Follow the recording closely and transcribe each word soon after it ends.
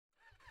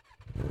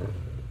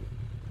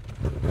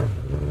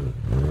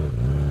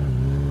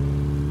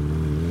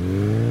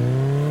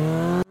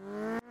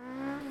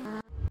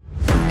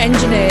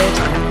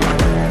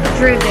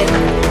Driven.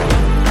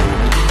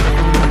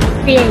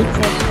 Creative.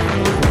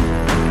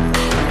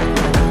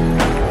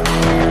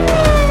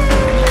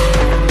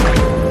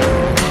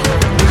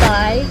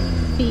 By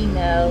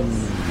females.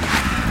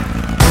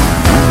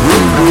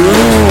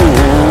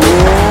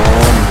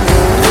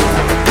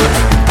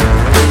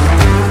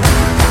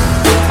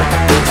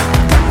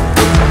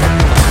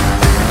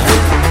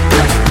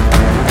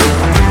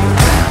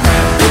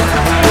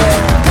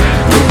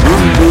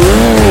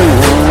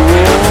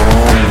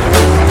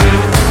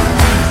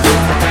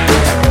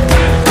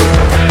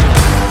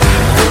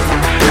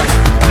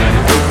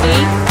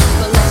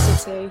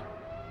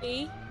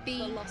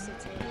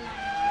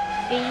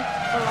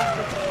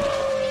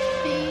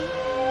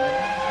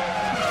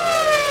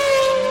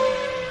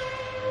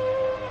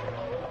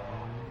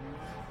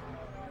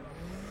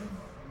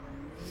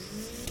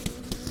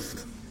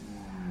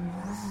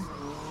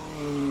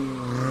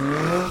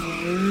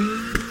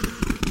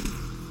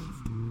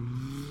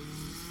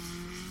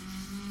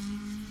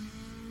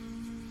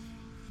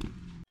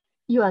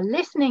 You are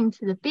listening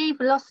to the B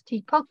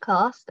Velocity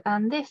podcast,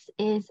 and this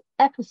is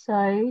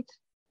episode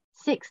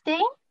 16.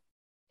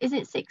 Is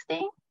it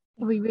 16?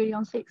 Are we really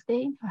on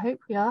 16? I hope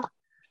we are.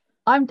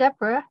 I'm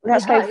Deborah.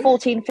 Let's go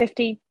 14,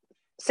 15,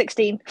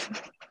 16.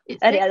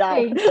 It's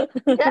 16.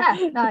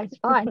 Yeah, no, it's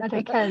fine. I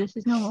don't care. This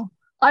is normal.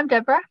 I'm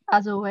Deborah,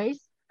 as always.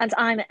 And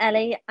I'm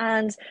Ellie,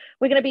 and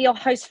we're going to be your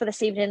hosts for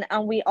this evening,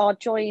 and we are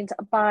joined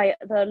by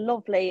the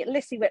lovely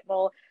Lissy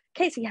Whitmore,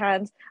 Katie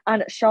Hand,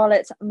 and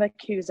Charlotte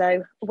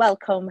Marcuzzo.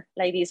 Welcome,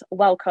 ladies.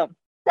 Welcome.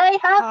 They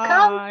have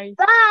come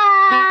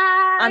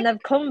back! And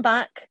they've come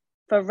back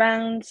for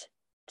round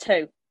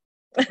 2.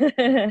 For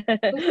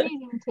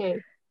season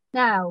 2.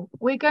 Now,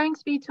 we're going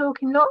to be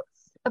talking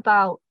lots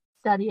about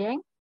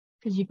studying,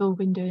 because you've all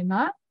been doing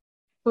that.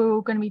 We're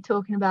all going to be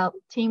talking about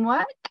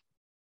teamwork.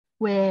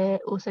 We're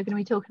also going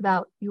to be talking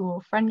about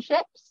your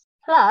friendships.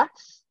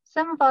 Plus,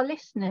 some of our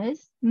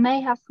listeners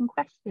may have some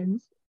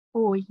questions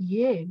for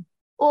you.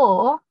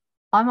 Or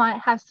I might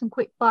have some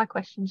quick fire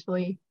questions for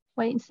you.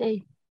 Wait and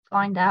see.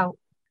 Find out.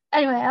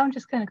 Anyway, I'm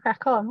just going to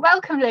crack on.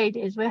 Welcome,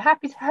 ladies. We're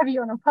happy to have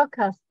you on our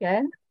podcast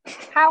again.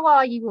 How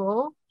are you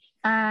all?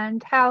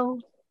 And how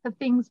have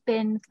things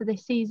been for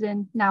this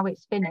season now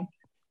it's finished?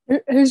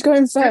 Who's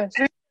going first?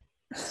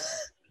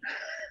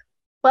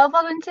 Well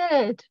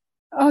volunteered.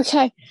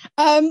 Okay.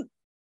 I'm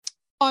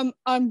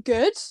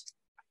good.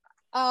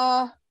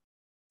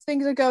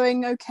 Things are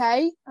going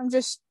okay. I'm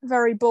just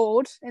very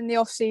bored in the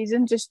off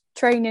season, just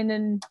training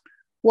and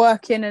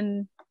working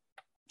and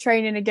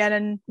training again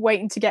and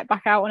waiting to get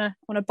back out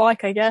on a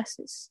bike, I guess.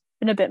 It's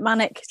been a bit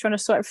manic trying to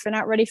sort everything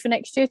out ready for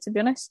next year, to be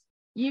honest.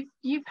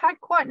 You've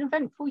had quite an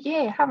eventful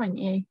year, haven't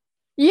you?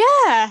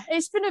 Yeah,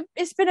 it's been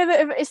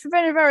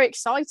a very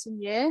exciting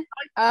year.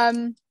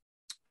 And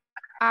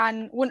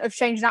wouldn't have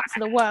changed that for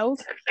the world,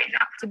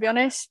 to be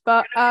honest.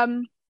 But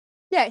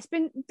yeah, it's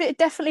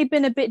definitely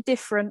been a bit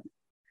different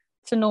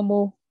to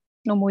normal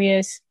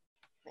years.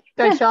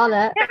 Go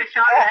Charlotte.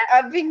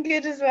 I've been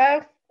good as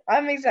well.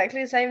 I'm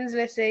exactly the same as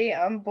Lissy.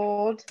 I'm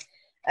bored.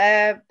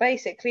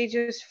 Basically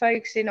just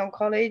focusing on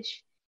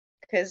college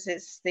because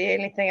it's the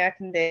only thing I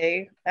can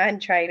do,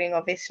 and training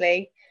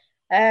obviously.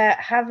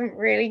 Haven't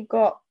really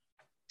got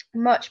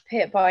much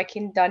pit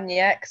biking done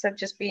yet because I've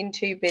just been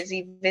too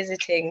busy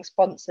visiting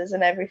sponsors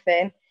and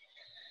everything.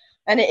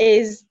 And it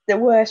is the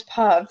worst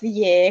part of the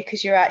year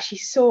because you're actually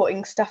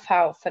sorting stuff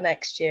out for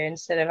next year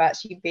instead of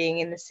actually being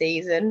in the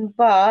season.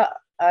 But,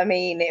 I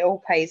mean, it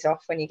all pays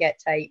off when you get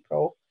to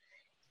April.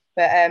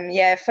 But,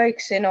 yeah,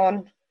 focusing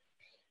on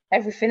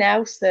everything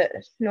else that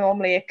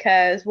normally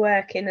occurs,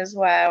 working as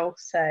well.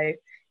 So,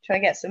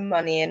 trying to get some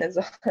money in as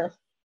well.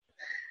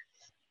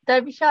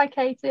 Don't be shy,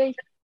 Katie.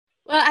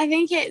 Well, I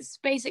think it's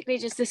basically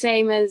just the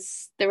same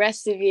as the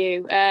rest of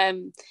you.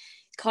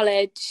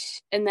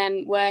 College and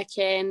then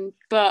working,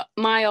 but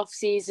my off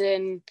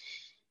season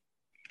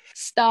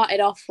started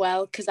off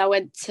well because I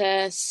went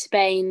to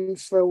Spain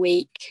for a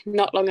week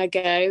not long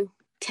ago,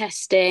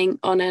 testing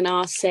on an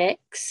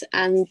R6,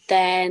 and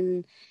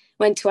then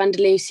went to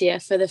Andalusia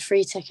for the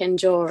Free Tech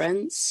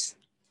Endurance.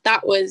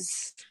 That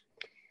was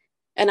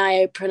an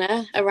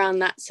eye-opener around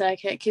that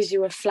circuit because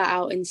you were flat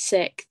out in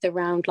sixth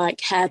around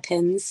like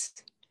hairpins.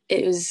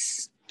 It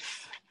was,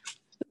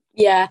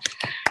 yeah.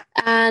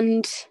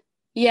 And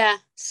yeah,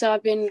 so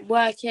I've been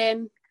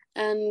working,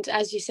 and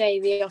as you say,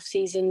 the off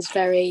season's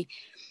very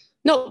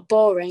not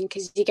boring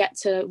because you get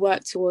to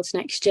work towards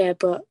next year,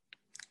 but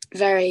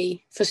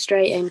very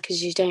frustrating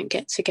because you don't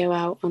get to go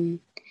out on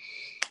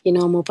your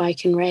normal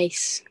bike and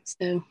race.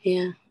 So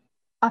yeah,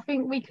 I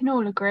think we can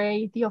all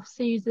agree the off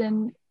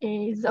season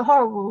is a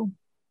horrible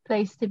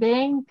place to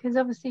be because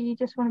obviously you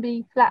just want to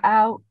be flat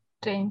out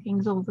doing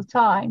things all the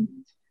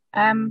time.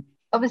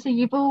 Obviously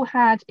you've all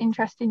had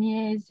interesting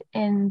years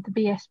in the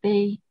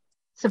BSB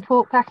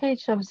support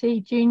package, obviously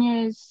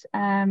juniors.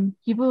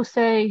 You've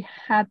also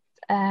had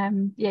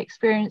the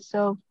experience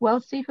of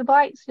World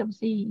Superbikes.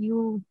 Obviously you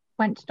all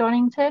went to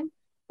Donington,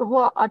 but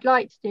what I'd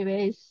like to do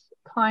is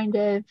kind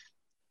of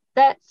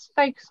let's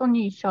focus on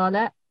you,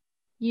 Charlotte.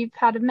 You've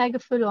had a mega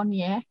full on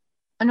year,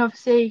 and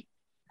obviously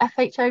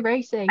FHO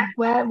racing.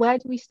 Where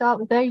do we start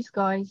with those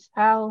guys?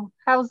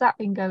 How's that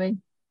been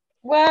going?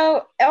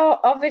 Well,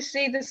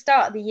 obviously the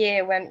start of the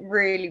year went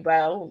really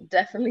well.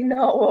 Definitely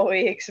not what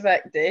we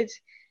expected.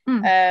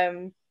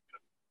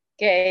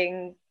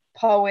 Getting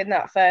pole in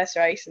that first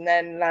race and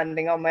then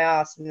landing on my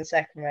arse in the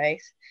second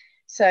race.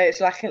 So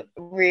it's like a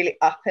really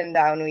up and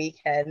down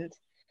weekend.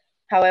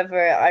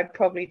 However, I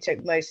probably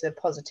took most of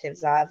the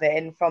positives out of it,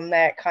 and from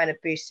there it kind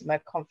of boosted my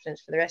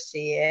confidence for the rest of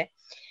the year.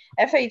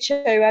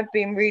 FHO had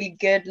been really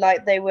good.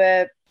 Like, they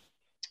were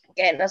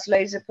getting us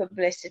loads of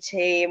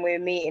publicity, and we were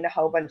meeting a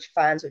whole bunch of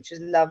fans, which was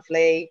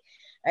lovely,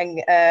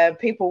 and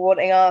people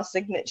wanting our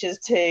signatures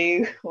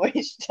too,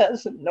 which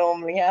doesn't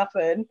normally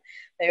happen.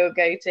 They all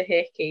go to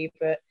Hickey,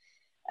 but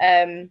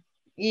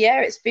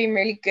yeah, it's been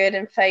really good.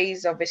 And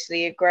Faye's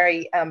obviously a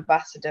great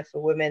ambassador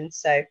for women,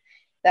 so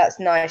that's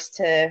nice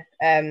to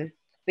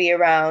be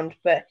around.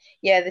 But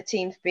yeah, the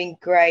team's been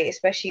great,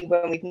 especially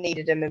when we've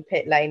needed them in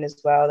pit lane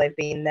as well. They've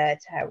been there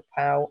to help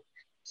out.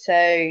 So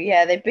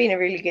yeah, they've been a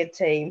really good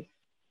team.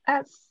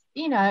 That's,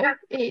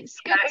 it's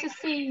good to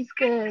see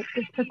the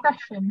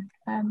progression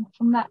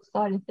from that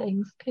side of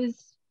things,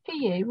 because for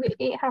you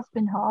it has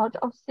been hard.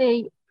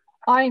 Obviously,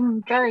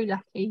 I'm very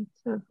lucky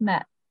to have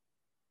met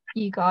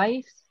you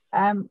guys,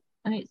 and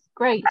it's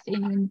great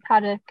seeing you in the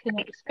paddock and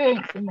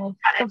experiencing this.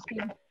 Obviously,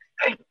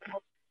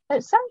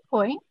 at some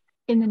point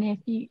in the near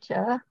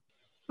future,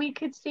 we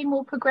could see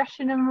more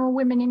progression and more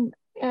women in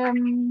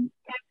on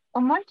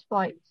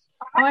motorbikes.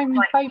 I'm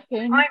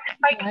hoping,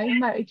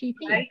 MotoGP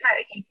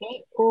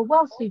or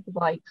World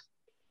Superbikes.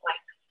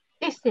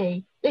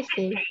 Lissy,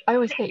 I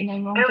always get your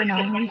name wrong, don't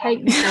I? You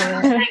hate me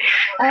for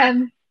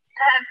it.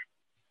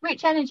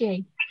 Rich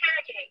Energy.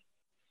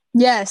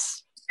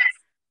 Yes.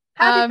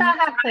 How did that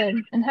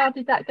happen, and how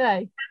did that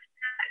go?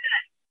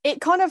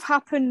 It kind of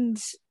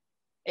happened.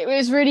 It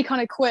was really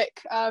kind of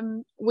quick.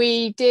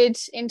 We did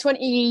in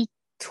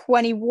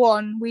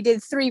 2021. We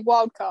did 3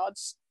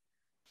 wildcards.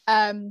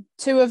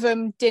 2 of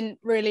them didn't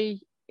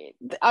really.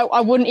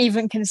 I wouldn't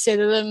even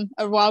consider them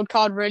a wild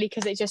card, really,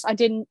 because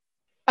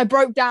I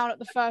broke down at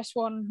the first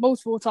one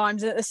multiple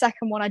times, and at the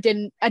second one I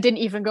didn't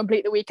even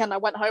complete the weekend. I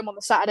went home on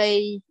the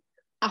Saturday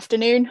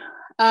afternoon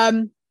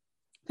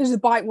because the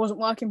bike wasn't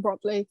working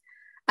properly.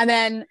 And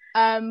then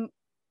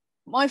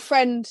my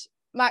friend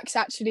Max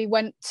actually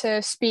went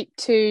to speak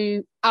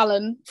to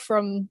Alan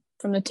from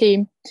the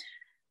team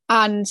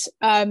and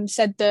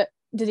said that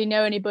did he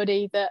know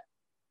anybody that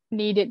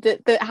needed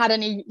that had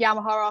any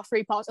Yamaha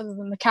R3 parts other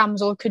than the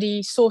cams, or could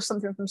he source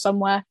something from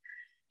somewhere?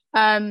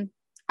 And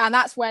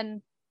that's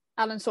when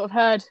Alan sort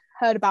of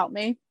heard about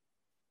me.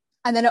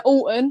 And then at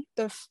Alton,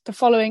 the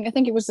following, I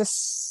think it was the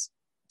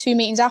 2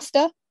 meetings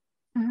after,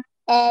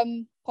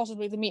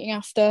 possibly the meeting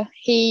after,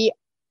 he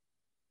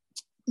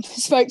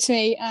spoke to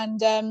me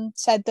and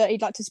said that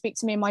he'd like to speak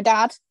to me and my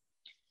dad.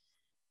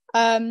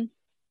 And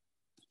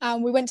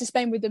we went to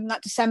Spain with them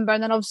that December,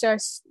 and then obviously I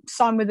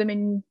signed with them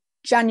in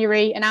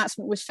January.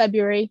 Announcement was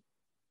February.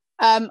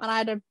 And I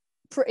had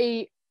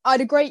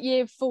a great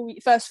year,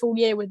 first full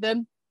year with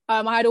them.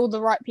 I had all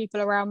the right people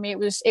around me.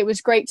 It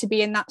was great to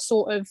be in that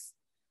sort of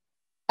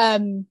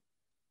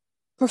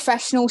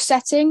professional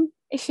setting,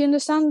 if you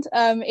understand.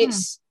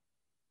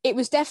 It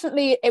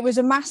was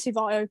a massive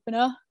eye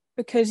opener,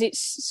 because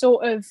it's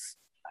sort of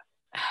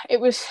it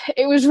was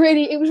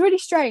really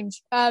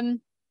strange.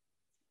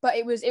 But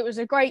it was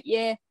a great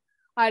year.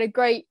 I had a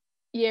great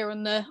year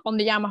on the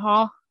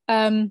Yamaha.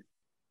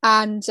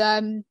 And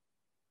I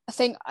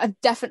think I've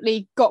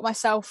definitely got my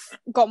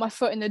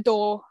foot in the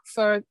door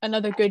for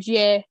another good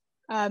year.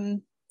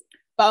 But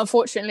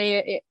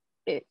unfortunately,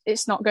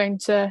 it's not going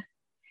to.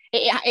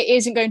 It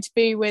isn't going to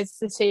be with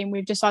the team.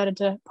 We've decided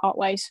to part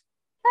ways.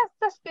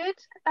 That's good.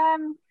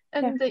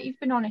 And that you've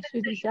been honest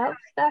with yourself.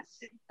 That's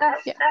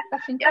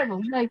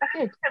incredible. No,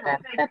 good.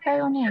 Fair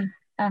play on you.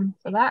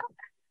 For that,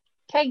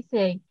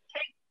 Katie,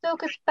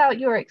 talk us about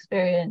your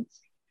experience.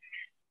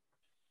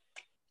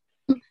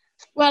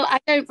 Well, I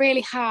don't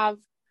really have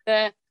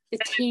the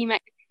team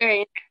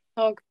experience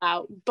to talk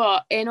about,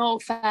 but in all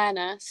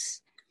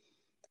fairness,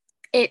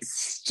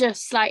 it's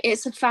just like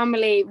it's a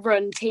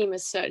family-run team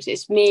as such.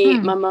 It's me,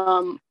 my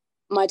mum,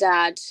 my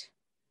dad,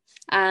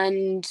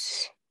 and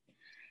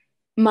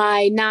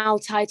my now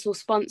title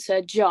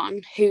sponsor,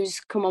 John, who's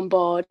come on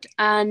board,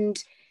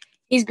 and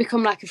he's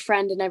become like a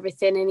friend and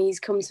everything, and he's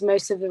come to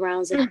most of the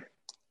rounds,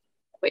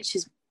 which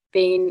has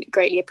been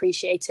greatly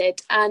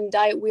appreciated. And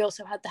we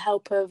also had the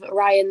help of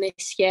Ryan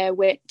this year,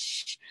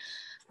 which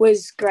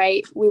was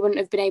great. We wouldn't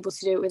have been able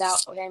to do it without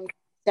him.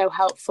 So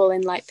helpful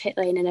in like pit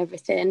lane and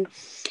everything.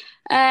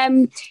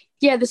 The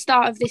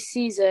start of this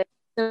season,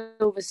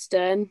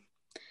 Silverstone,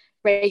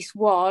 race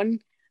 1,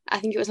 I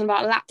think it was on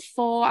about lap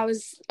 4. I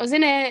was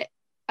in a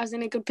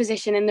good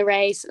position in the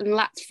race, and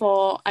lap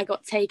 4 I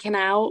got taken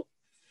out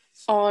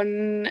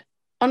on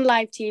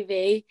live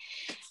TV,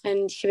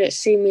 and you could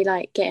see me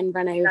like getting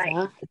run over.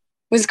 Right.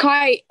 was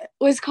quite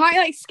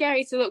like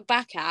scary to look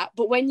back at,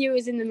 but when you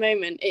was in the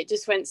moment, it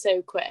just went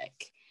so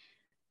quick.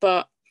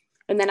 But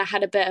and then I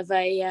had a bit of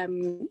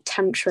a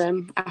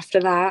tantrum after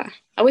that.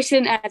 I wish I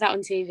didn't air that on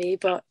TV,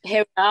 but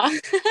here we are.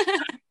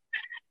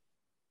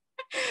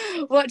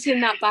 Watching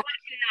that back,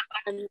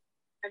 and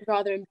I'm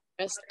rather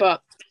embarrassed.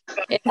 But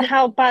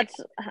How bad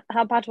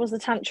was the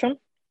tantrum?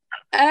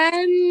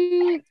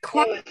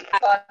 Quite.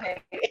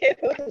 It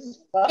was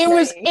funny.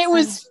 It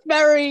was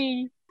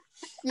very.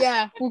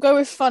 Yeah, we'll go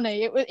with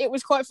funny. It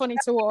was quite funny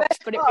to watch,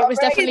 but it was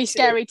definitely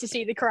scary to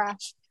see the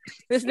crash.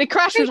 The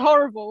crash was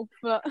horrible,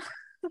 but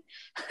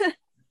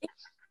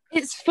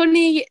it's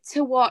funny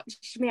to watch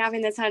me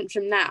having the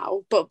tantrum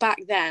now, but back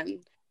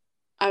then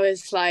I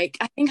was like,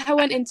 I think I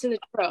went into the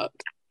truck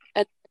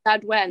and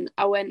Dad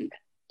I went,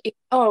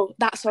 oh,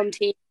 that's on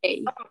TV. I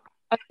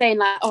was saying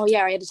like, oh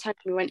yeah, I had a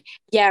tantrum. He went,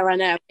 yeah, I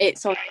know,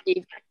 it's on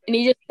TV. And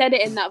he just said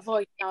it in that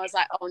voice, and I was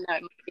like, oh no,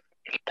 it must be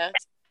this.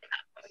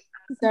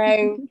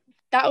 So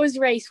that was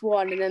race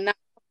 1, and then that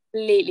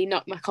completely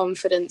knocked my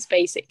confidence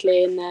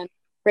basically. And then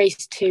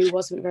race 2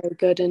 wasn't very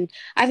good, and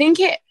I think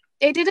it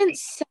didn't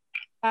set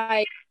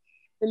like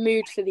the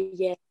mood for the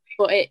year,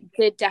 but it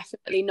did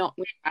definitely knock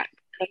me back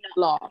a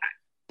lot.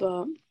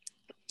 But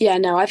yeah,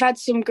 no, I've had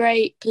some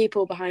great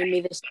people behind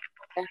me this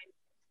year,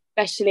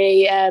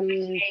 especially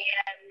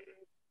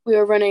we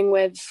were running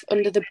with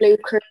under the Blue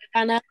Crew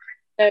banner,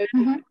 so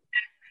and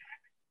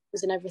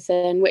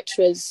everything, which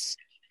was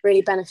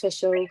really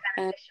beneficial.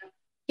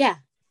 Yeah,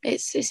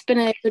 it's been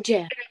a good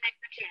year.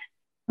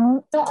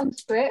 Not on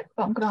script,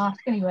 but I'm going to ask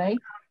anyway.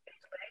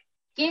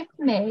 Give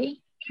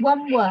me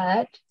one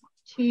word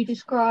to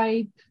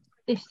describe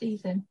this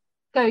season.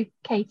 Go,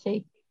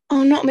 Katie.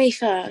 Oh, not me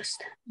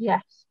first.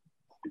 Yes.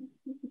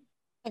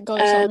 thank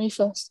God it's not me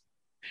first.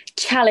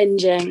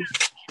 Challenging.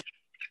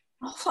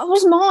 Oh, that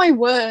was my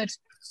word.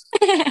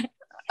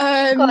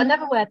 I've got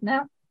another word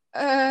now.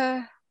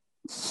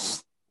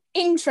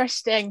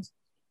 Interesting.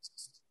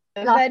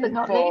 Last but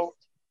not least.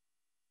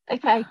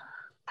 Okay,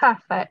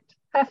 perfect.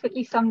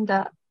 Perfectly summed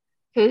up.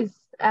 Because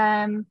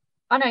I know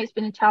it's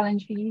been a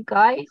challenge for you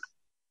guys,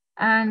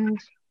 and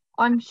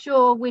I'm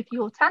sure with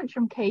your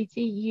tantrum,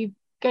 Katie, you've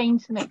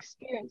gained some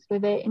experience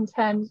with it in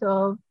terms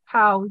of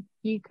how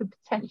you could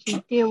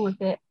potentially deal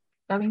with it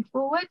going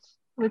forward.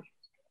 Would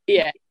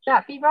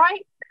that be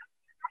right?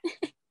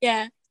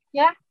 Yeah.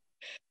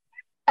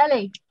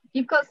 Ellie,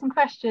 you've got some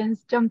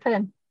questions. Jump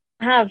in.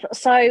 I have.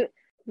 So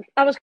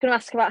I was going to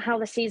ask about how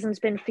the season's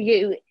been for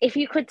you. If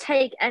you could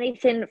take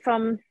anything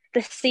from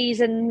the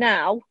season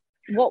now,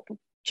 what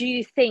do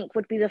you think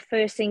would be the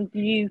first thing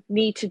you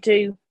need to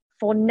do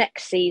for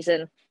next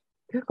season?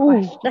 Good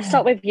question. Let's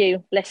start with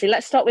you, Lissy.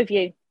 Let's start with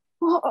you.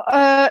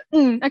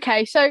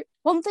 Okay, so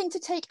one thing to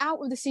take out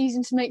of the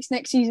season to make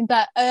next season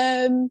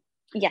better.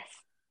 Yes.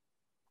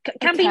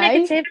 Can be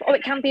negative or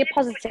it can be a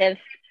positive.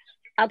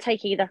 I'll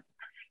take either.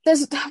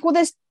 There's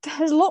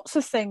lots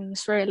of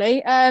things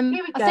really. I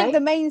think the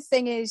main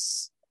thing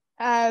is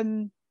I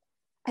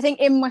think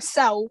in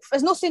myself,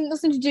 there's nothing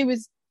to do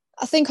with.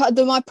 I think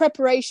my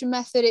preparation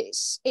method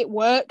it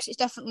works. It's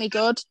definitely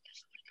good.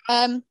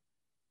 I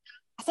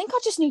think I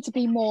just need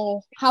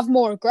to have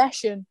more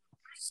aggression.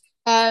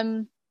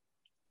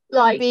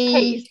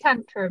 Katie's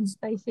tantrum,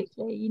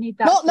 basically. You need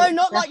that.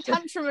 Not like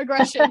tantrum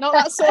aggression, not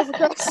that sort of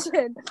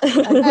aggression.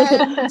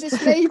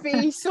 Just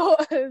maybe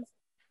sort of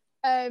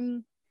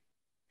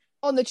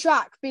on the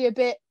track be a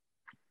bit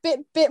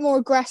more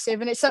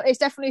aggressive, and it's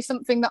definitely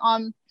something that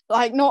I'm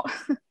like not.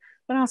 I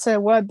don't know how to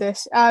word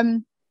this.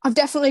 I've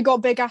definitely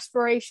got big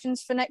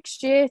aspirations for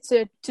next year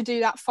to do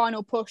that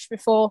final push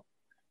before,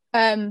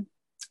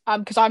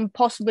 because I'm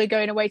possibly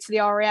going away to the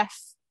RAF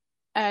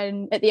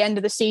and at the end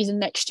of the season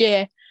next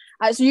year.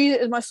 I use it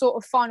as my sort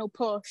of final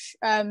push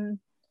to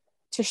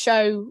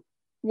show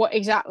what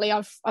exactly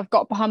I've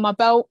got behind my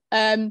belt.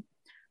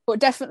 But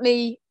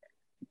definitely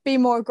be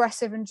more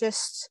aggressive and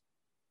just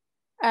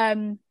not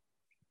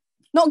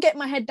get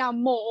my head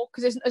down more,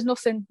 because there's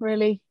nothing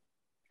really.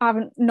 I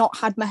haven't not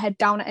had my head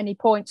down at any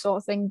point, sort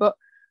of thing. But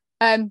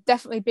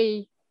definitely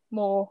be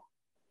more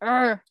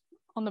on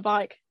the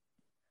bike.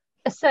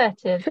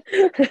 Assertive.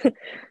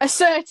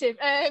 Assertive.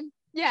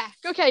 Yeah.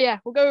 Okay. Yeah.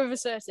 We'll go with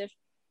assertive.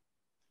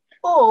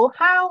 Or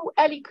how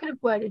Ellie could have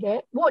worded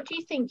it. What do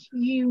you think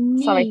you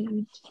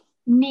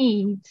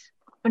need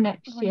for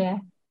next year?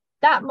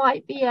 That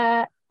might be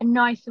a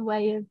nicer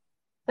way of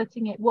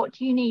putting it. What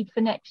do you need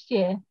for next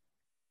year?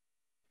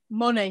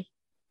 Money.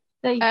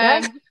 There you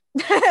go.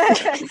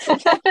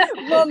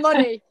 More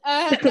money.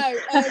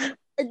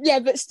 Yeah,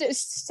 but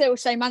still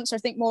same answer. I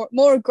think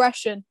more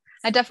aggression.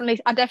 I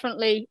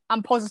definitely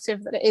am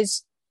positive that it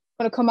is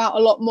going to come out a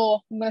lot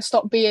more. I'm going to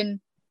stop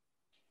being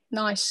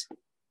nice.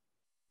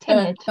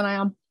 Timid than I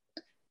am.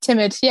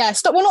 Timid, yeah.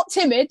 Stop. Well, not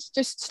timid.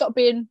 Just stop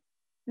being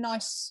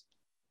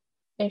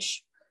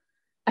nice-ish.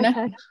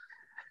 Okay.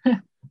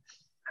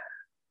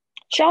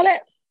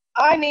 Charlotte,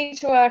 I need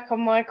to work on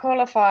my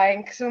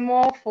qualifying because I'm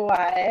awful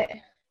at it.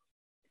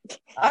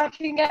 I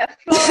can get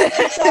flying.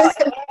 I'm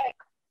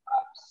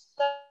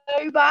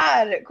so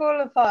bad at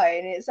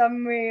qualifying. It's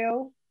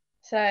unreal.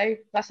 So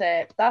that's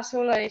it. That's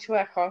all I need to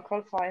work on,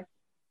 qualifying.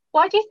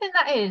 Why do you think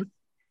that is?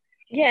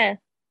 Yeah.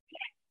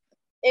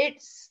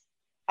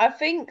 I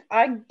think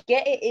I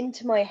get it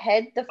into my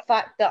head, the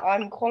fact that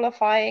I'm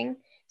qualifying.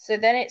 So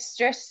then it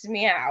stresses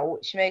me out,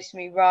 which makes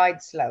me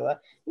ride slower.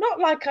 Not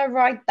like I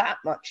ride that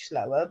much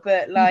slower,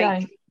 but You like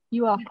don't.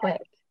 You are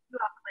quick.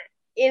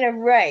 in a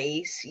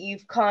race,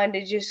 you've kind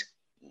of just,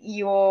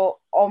 you're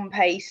on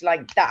pace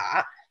like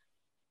that.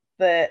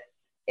 But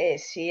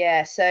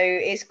so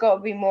it's got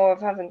to be more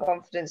of having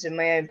confidence in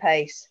my own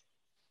pace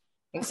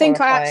in I think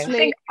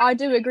qualifying. I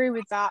do agree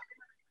with that.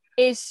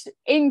 Is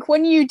in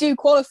when you do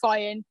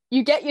qualifying,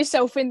 you get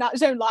yourself in that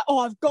zone like, oh,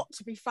 I've got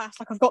to be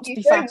fast, like I've got to You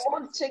be don't fast.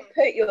 want to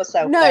put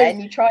yourself No. there,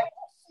 and you try not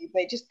to,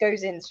 but it just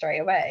goes in straight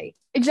away.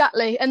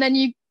 Exactly. And then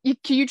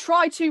you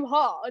try too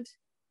hard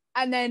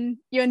and then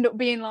you end up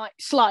being like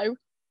slow,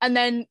 and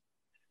then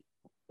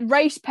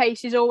race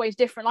pace is always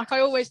different. Like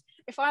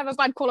if I have a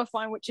bad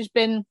qualifying, which has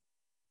been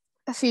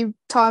a few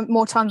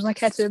more times than I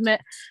care to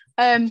admit,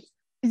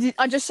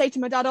 I just say to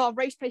my dad, oh,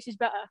 race pace is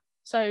better.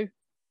 So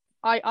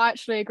I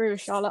actually agree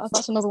with Charlotte.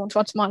 That's another one to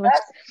add to my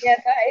list. That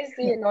is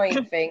the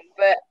annoying thing.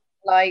 But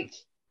like,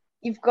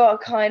 you've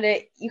got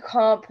to you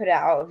can't put it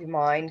out of your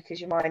mind, because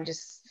your mind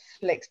just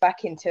flicks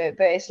back into it.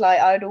 But it's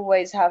like, I'd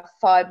always have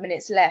 5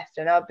 minutes left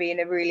and I'd be in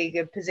a really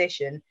good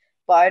position,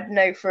 but I'd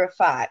know for a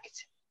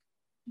fact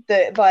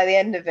that by the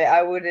end of it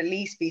I would at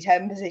least be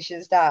 10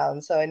 positions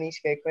down, so I need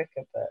to go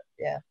quicker. But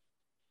yeah,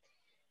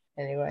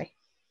 anyway,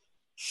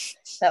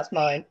 that's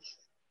mine.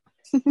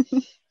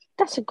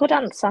 That's a good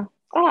answer.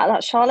 I like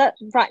that, Charlotte.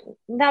 Right,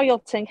 now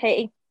your turn,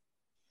 Katie.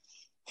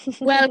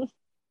 Well,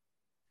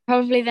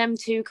 probably them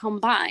two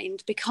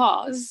combined,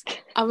 because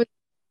I was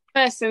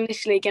first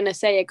initially going to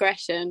say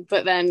aggression,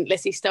 but then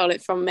Lissy stole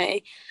it from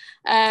me.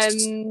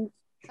 Sorry,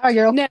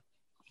 girl. No,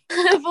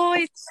 I've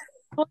always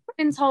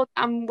been told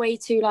I'm way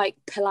too like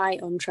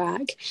polite on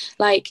track.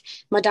 Like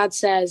my dad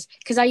says,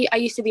 because I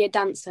used to be a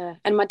dancer,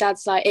 and my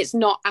dad's like, it's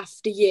not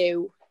after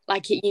you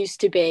like it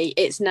used to be.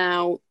 It's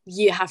now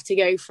you have to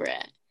go for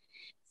it.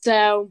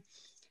 So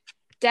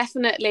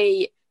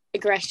definitely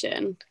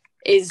aggression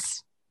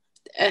is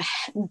a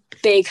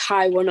big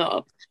high one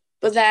up.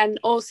 But then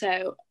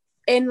also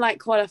in like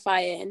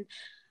qualifying,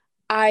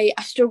 I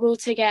struggle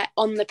to get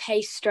on the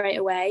pace straight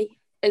away,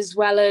 as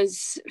well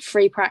as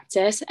free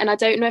practice. And I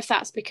don't know if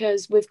that's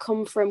because we've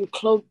come from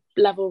club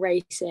level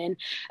racing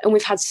and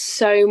we've had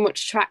so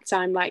much track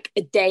time, like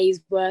a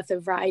day's worth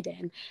of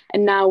riding,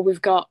 and now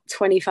we've got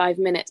 25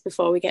 minutes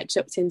before we get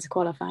chucked into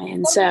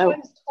qualifying. So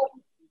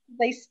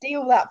they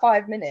steal that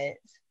 5 minutes.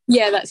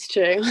 Yeah, that's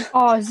true.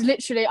 Oh, it's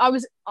literally,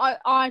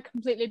 I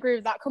completely agree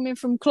with that. Coming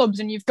from clubs,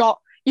 and you've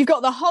got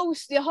the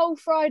whole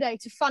Friday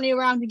to fanny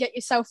around and get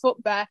yourself up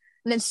there,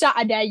 and then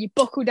Saturday you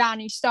buckle down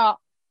and you start.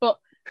 But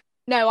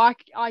no, I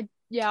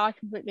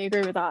completely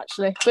agree with that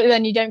actually. But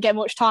then you don't get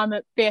much time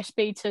at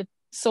BSB to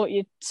sort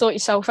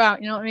yourself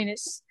out. You know what I mean?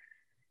 It's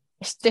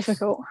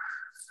difficult.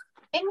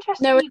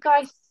 Interesting you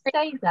guys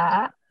say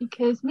that,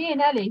 because me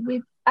and Ellie,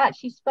 we've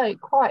actually spoke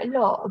quite a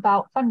lot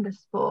about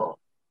Thundersport,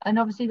 and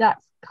obviously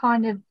that's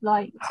kind of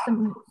like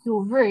some of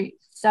your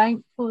roots.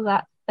 Don't pull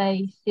that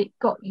face, it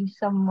got you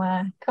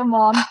somewhere, come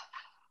on.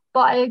 But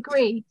I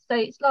agree, so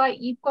it's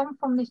like you've gone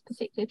from this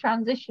particular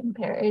transition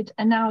period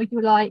and now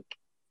you're like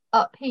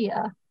up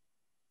here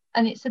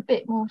and it's a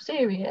bit more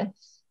serious.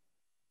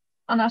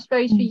 And I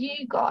suppose for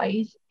you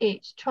guys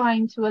it's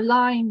trying to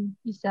align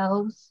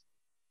yourselves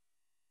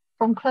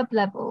from club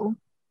level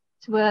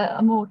to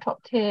a more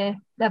top tier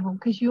level,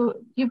 because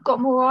you've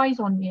got more eyes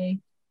on you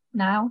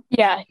now.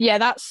 Yeah,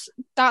 that's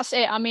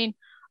it. I mean,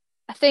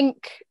 I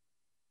think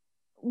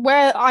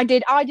where I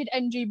did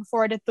NG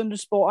before I did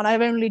Thundersport, and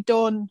I've only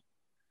done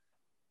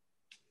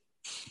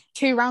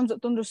 2 rounds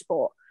at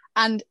Thundersport,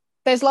 and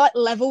there's like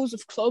levels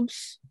of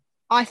clubs,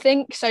 I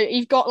think. So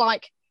you've got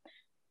like,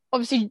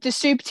 obviously the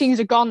super teams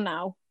are gone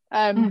now,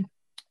 and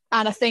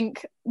I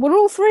think were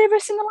all 3 of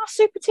us in the last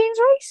super teams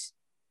race,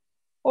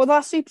 or the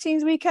last super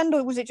teams weekend,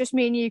 or was it just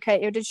me and you,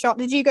 Katie? Or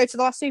did you go to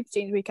the last super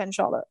teams weekend,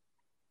 Charlotte?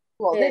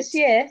 What, this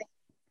year?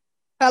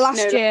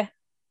 Last year.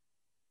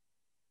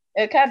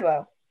 At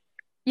Cadwell?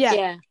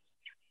 Yeah.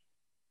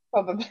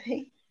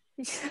 Probably.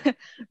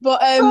 But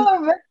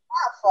that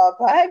far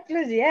back,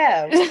 bloody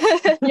hell.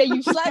 Yeah,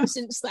 you've slept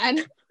since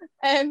then.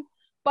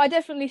 But I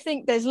definitely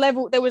think there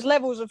was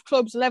levels of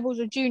clubs, levels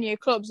of junior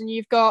clubs, and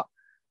you've got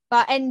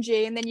that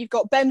NG, and then you've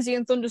got Bemsey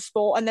and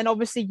Thundersport, and then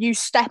obviously you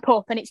step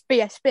up and it's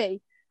BSB.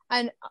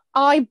 And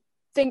I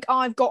think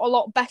I've got a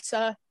lot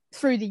better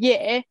through the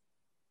year,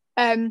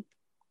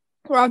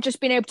 where I've just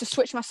been able to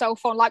switch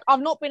myself on. Like,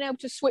 I've not been able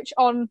to switch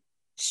on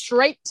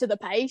straight to the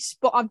pace,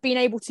 but I've been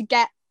able to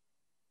get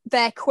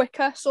there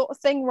quicker, sort of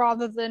thing,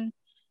 rather than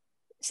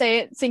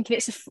thinking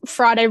it's a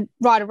Friday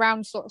ride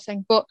around sort of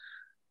thing. But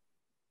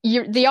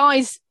the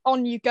eyes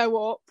on you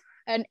go up,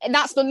 and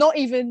that's not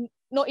even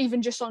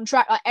just on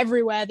track, like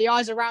everywhere. The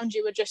eyes around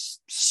you are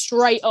just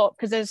straight up,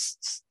 because there's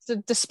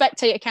the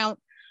spectator count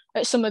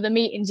at some of the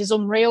meetings is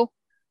unreal,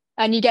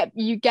 and you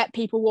get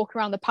people walking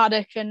around the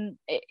paddock, and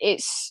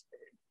it's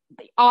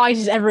the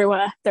eyes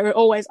everywhere. There are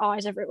always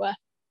eyes everywhere.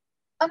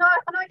 And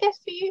I guess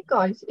for you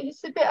guys,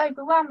 it's a bit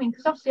overwhelming,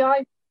 because obviously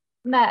I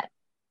met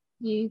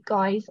you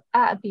guys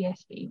at a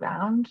BSB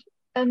round,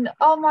 and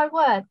oh my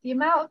word, the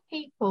amount of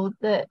people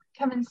that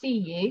come and see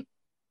you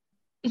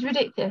is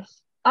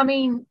ridiculous. I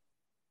mean,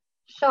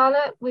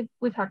 Charlotte,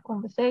 we've had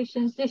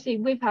conversations. Lissy,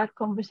 we've had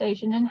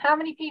conversation, and how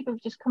many people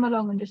have just come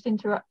along and just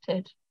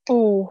interrupted?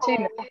 Oh,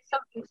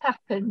 Something's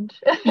happened.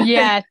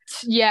 yeah.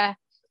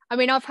 I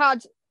mean, I've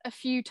had a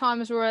few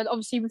times where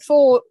obviously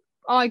before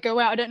I go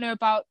out, I don't know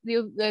about the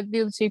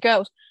other two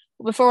girls,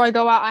 but before I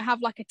go out, I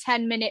have like a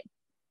 10-minute,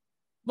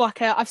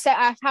 I've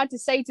had to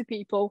say to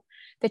people,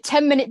 the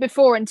 10-minute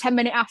before and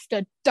 10-minute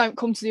after, don't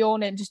come to the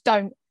awning, just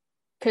don't,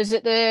 because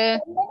at the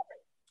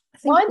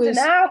mine's an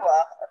hour.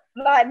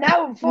 Like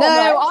now and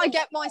no, I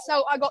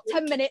got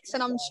 10 minutes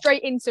and I'm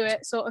straight into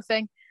it, sort of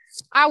thing.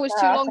 Hours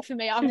too long for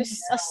me. I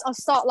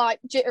start like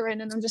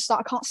jittering and I'm just like,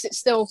 I can't sit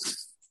still.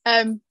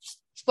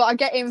 But I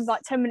get in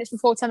like 10 minutes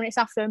before, 10 minutes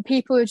after, and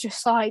people are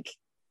just like,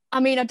 I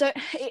mean,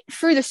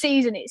 through the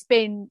season, it's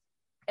been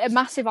a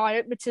massive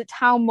eye-opener to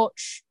how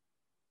much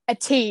a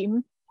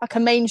team, like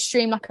a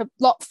mainstream, like a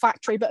Lot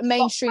Factory, but a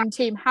mainstream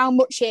team, how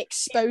much it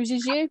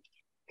exposes you.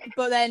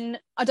 But then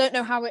I don't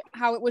know how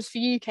it was for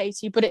you,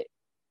 Katie, but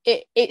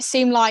it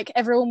seemed like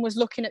everyone was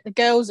looking at the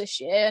girls this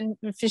year, and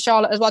for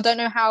Charlotte as well. I don't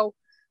know how it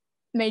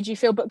made you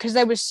feel, but because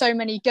there was so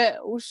many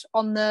girls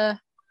on the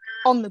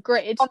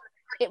grid,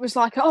 it was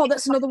like, oh,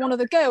 that's another one of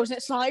the girls, and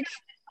it's like,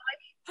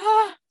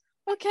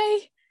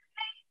 okay,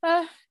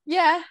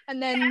 yeah.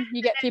 And then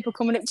you get people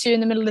coming up to you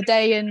in the middle of the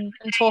day and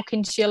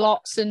talking to you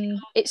lots, and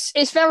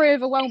it's very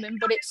overwhelming,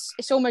 but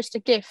it's almost a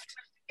gift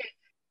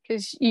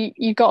because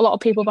you've got a lot of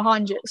people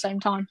behind you at the same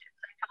time.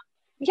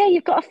 Yeah,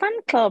 you've got a fan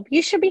club.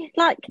 You should be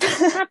like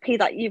happy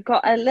that you've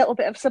got a little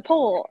bit of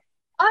support.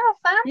 I'm a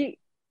fan.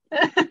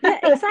 Yeah,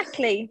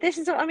 exactly. This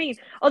is what I mean.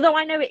 Although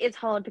I know it is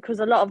hard because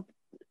a lot of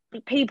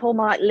people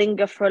might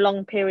linger for a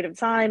long period of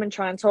time and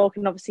try and talk,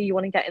 and obviously you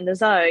want to get in the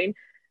zone.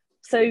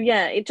 So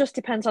yeah, it just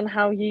depends on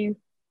how you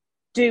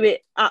do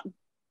it at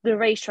the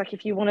racetrack.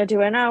 If you want to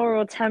do an hour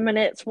or 10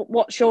 minutes,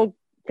 what's your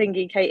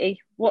thingy,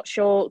 Katie? What's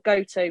your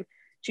go-to?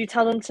 Do you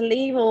tell them to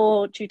leave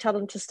or do you tell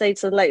them to stay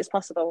to the latest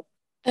possible?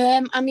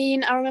 I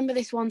mean, I remember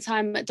this one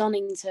time at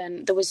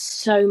Donington, there was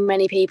so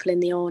many people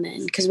in the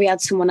awning because we had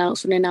someone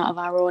else running out of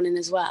our awning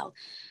as well.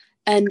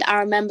 And I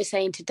remember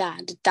saying to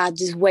Dad,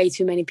 there's way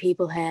too many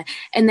people here.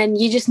 And then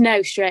you just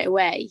know straight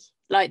away,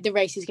 like the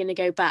race is going to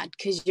go bad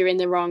because you're in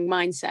the wrong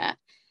mindset.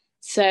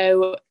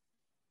 So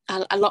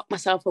I locked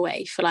myself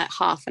away for like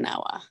half an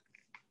hour.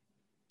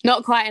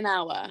 Not quite an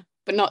hour,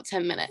 but not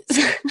 10 minutes.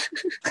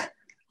 I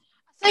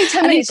say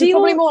 10 minutes, it's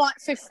probably more like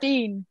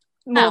 15,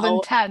 more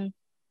than 10.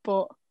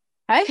 But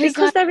hey,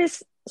 because there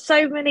is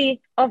so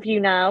many of you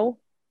now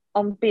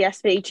on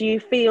BSB, do you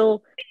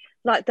feel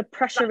like the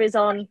pressure is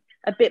on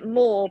a bit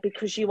more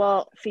because you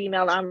are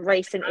female and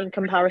racing in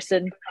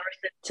comparison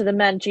to the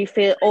men? Do you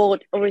feel, or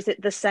is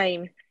it the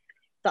same?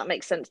 That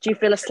makes sense. Do you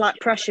feel a slight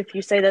pressure if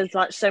you say there's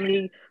like so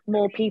many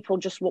more people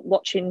just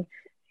watching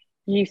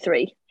you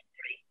three?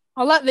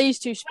 I'll let these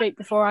two speak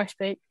before I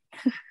speak.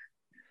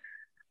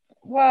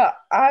 Well,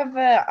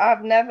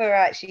 I've never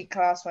actually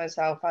classed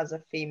myself as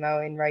a female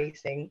in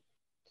racing.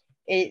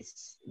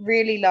 It's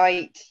really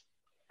like,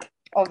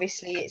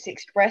 obviously it's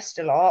expressed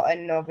a lot,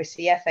 and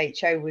obviously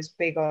FHO was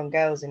big on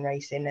girls in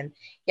racing, and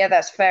yeah,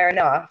 that's fair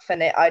enough,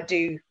 and I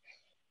do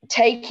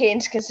take it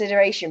into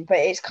consideration, but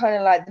it's kind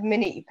of like the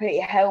minute you put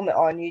your helmet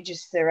on, you're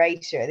just the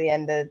racer at the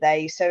end of the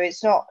day. So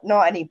it's not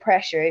any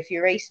pressure. If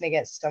you're racing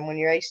against someone,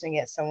 you're racing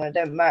against someone. It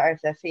doesn't matter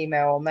if they're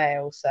female or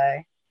male.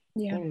 So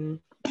yeah,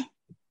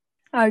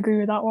 I agree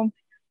with that one.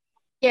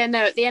 Yeah,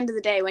 no, at the end of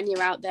the day, when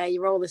you're out there,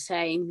 you're all the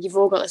same. You've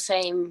all got the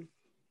same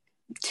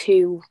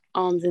 2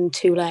 arms and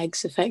 2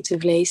 legs,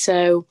 effectively.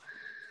 So,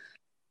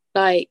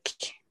 like,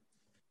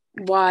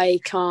 why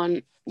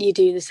can't you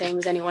do the same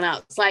as anyone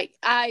else? Like,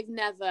 I've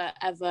never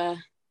ever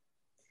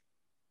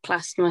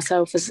classed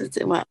myself as a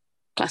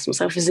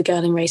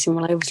girl in racing.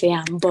 Well, I obviously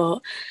am,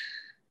 but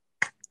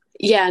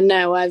yeah,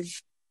 no, I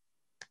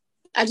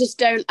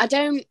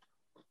don't.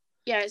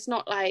 Yeah, it's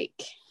not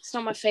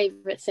my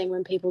favorite thing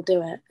when people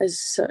do it as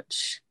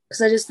such,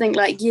 because I just think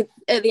like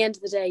at the end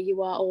of the day,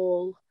 you are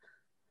all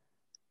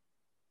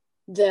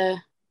the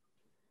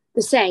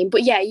same.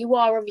 But yeah, you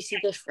are obviously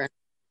different.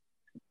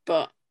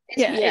 But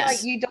it's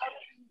like you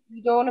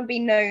don't want to be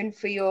known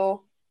for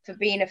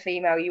being a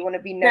female. You want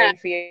to be known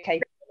for your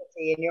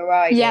capability and your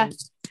riding. Yeah,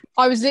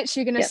 I was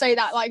literally going to say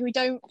that. Like,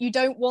 you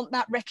don't want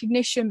that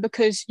recognition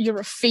because you're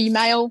a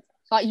female.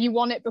 Like, you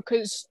want it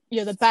because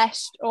you're the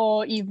best,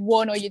 or you've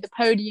won, or you're the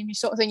podium, you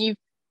sort of thing.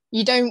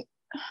 You don't.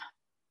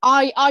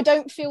 I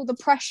don't feel the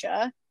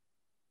pressure,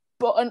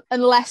 but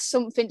unless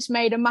something's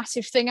made a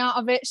massive thing out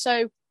of it.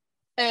 So,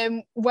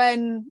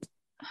 when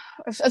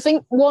I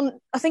think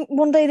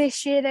one day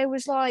this year there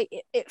was like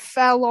it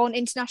fell on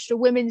International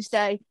Women's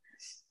Day,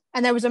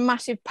 and there was a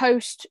massive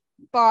post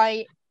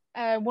by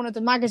one of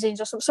the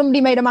magazines or something.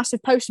 Somebody made a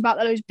massive post about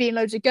there being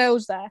loads of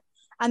girls there,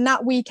 and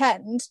that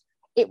weekend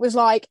it was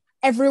like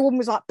everyone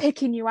was like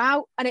picking you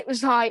out, and it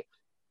was like,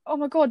 oh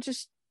my god,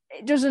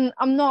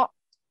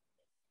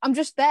 I'm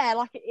just there.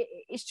 Like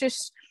it's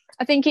just,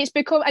 I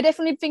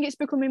definitely think it's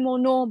becoming more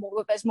normal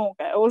that there's more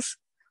girls.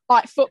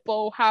 Like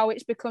football, how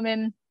it's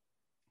becoming.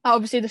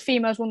 Obviously, the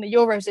females won the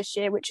Euros this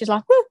year, which is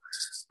like, woo!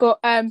 But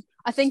I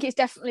think it's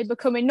definitely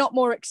becoming not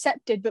more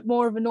accepted, but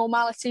more of a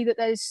normality that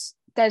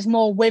there's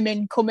more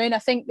women coming. I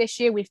think this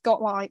year we've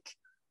got like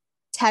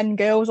 10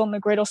 girls on the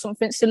grid or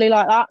something silly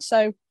like that.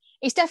 So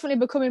it's definitely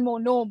becoming more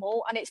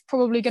normal, and it's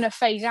probably going to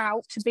phase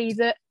out to be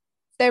that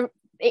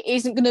it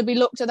isn't going to be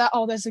looked at that,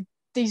 oh,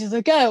 these are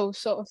the girls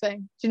sort of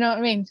thing. Do you know what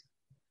I mean?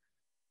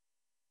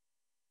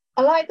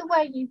 I like the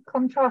way you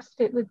contrast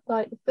it with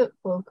like the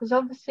football, because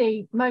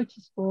obviously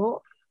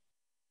motorsport,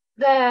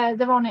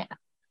 they're on it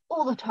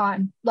all the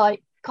time,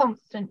 like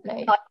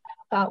constantly,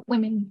 about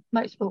women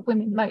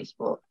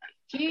motorsport.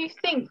 Do you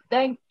think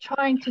they're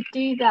trying to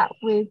do that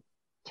with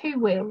two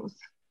wheels?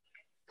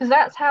 Because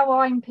that's how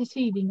I'm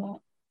perceiving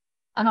it,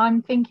 and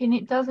I'm thinking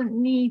it doesn't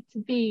need to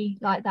be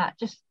like that.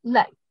 Just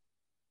let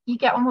you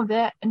get on with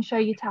it and show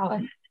your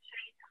talent.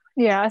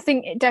 Yeah, I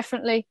think it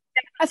definitely.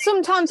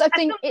 Sometimes I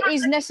think it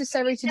is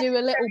necessary to do a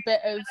little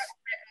bit of,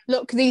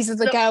 look, these are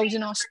the girls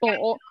in our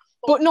sport,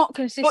 but not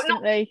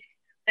consistently,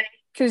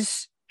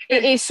 because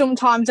it is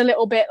sometimes a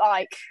little bit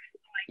like,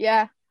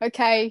 yeah,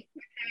 okay,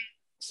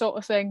 sort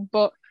of thing.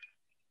 But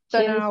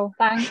don't know.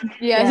 Thanks.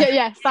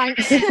 Yeah,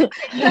 thanks.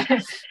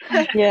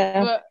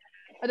 Yeah. But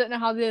I don't know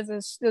how the other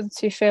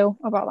two feel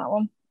about that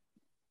one.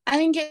 I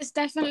think it's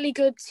definitely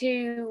good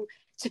to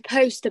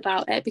post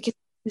about it, because at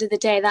the end of the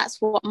day,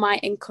 that's what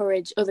might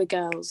encourage other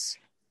girls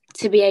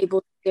to be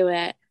able to do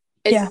it.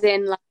 As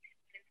in, like,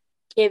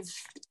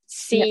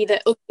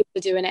 that other people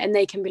are doing it, and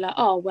they can be like,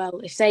 oh, well,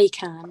 if they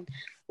can,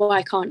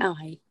 why can't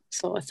I?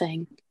 Sort of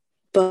thing.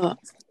 But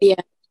yeah,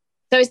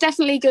 so it's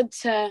definitely good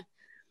to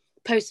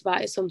post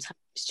about it sometimes.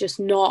 It's just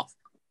not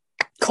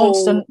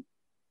constant.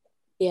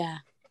 Yeah.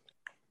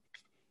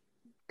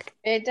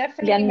 It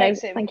definitely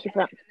makes it thank you for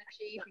that. an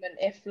achievement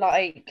if,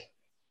 like,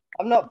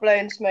 I'm not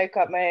blowing smoke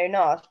up my own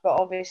arse, but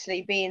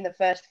obviously being the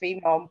first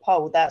female on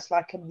pole, that's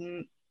like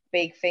a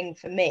big thing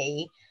for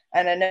me.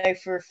 And I know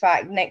for a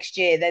fact next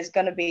year there's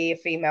going to be a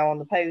female on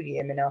the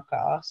podium in our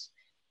class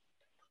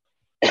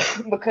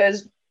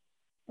because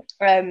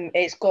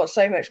it's got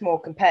so much more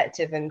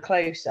competitive and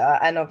closer.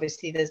 And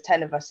obviously there's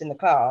 10 of us in the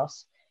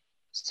class.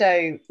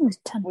 So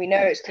we know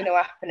it's going to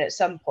happen at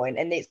some point,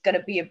 and it's going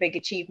to be a big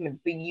achievement,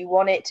 but you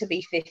want it to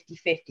be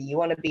 50-50. You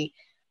want to be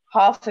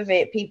half of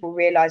it people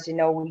realizing,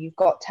 oh, well, you've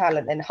got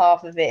talent, and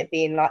half of it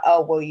being like,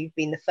 oh, well, you've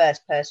been the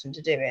first person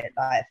to do it,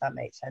 like, if that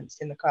makes sense,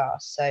 in the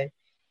class. So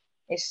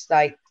it's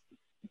like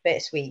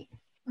bittersweet.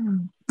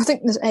 I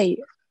think there's 8.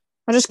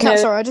 I just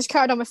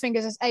counted on my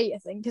fingers. There's 8, I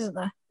think, isn't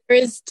there? There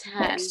is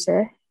 10.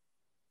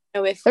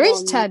 There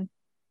is 10.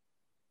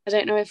 I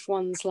don't know if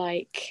one's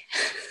like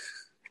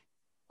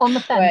on the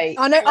fence. Wait.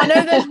 I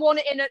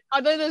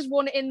know there's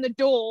one in the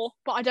door,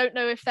 but I don't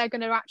know if they're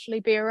going to actually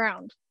be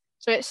around.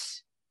 So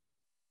it's.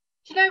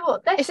 Do you know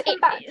what? Let's come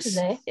back to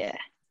this. Yeah.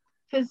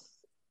 Because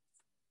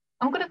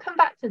I'm going to come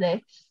back to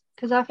this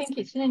because I think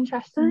it's an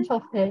interesting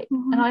topic,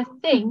 and I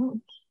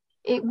think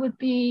it would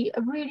be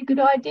a really good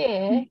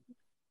idea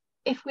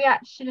if we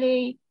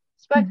actually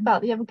spoke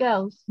about the other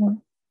girls.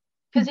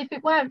 Because if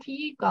it weren't for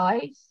you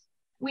guys,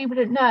 we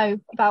wouldn't know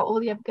about all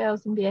the other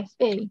girls in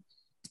BSB.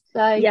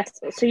 So yes,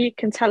 so you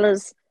can tell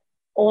us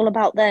all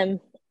about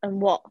them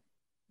and what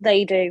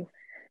they do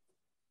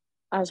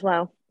as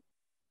well.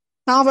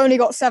 Now I've only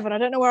got 7. I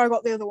don't know where I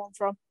got the other one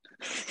from.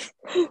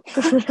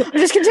 I'm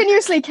just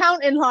continuously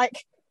counting,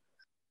 like.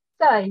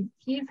 So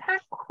you've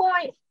had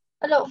quite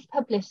a lot of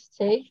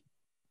publicity,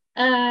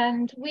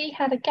 and we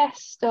had a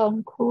guest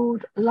on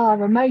called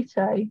Lara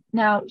Moto.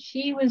 Now,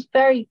 she was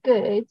very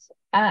good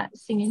at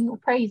singing your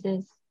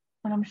praises,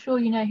 and I'm sure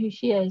you know who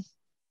she is.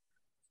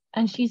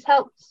 And she's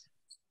helped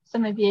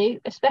some of you,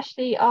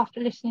 especially after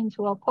listening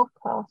to our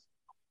podcast.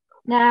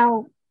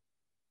 Now,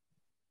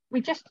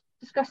 we just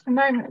discussed a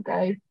moment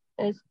ago,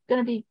 there's going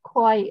to be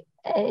quite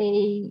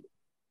a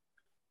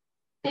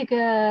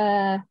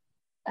bigger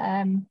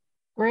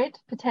grid,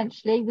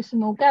 potentially, with some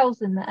more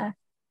girls in there.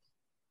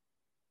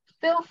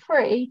 Feel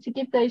free to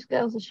give those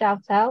girls a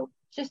shout out,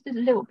 just as a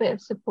little bit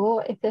of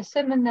support. If there's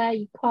someone there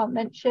you can't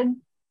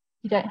mention,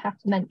 you don't have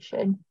to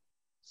mention.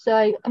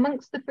 So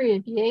amongst the 3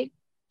 of you,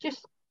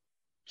 just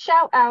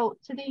shout out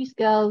to these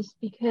girls,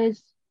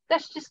 because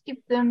let's just give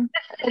them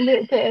a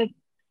little bit of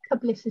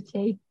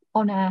publicity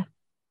on air.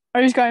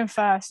 Who's going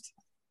first?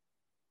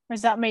 Or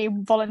is that me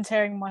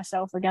volunteering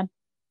myself again?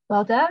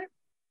 Well done.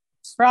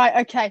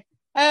 Right, okay.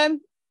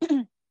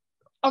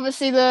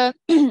 Obviously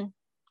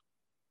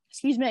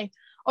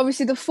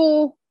obviously the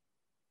 4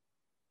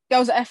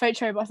 girls at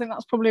FHO, but I think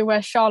that's probably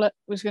where Charlotte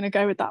was going to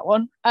go with that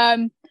one.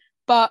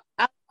 But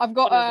I've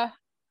got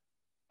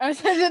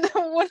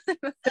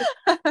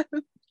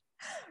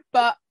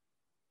but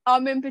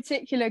I'm in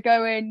particular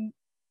going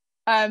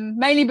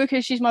mainly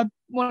because she's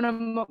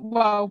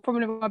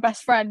probably my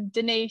best friend,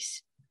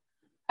 Denise.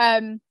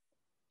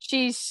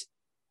 She's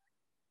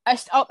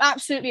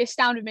absolutely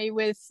astounded me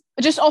with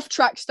just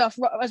off-track stuff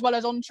as well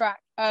as on-track.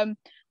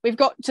 We've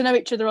got to know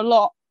each other a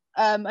lot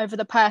over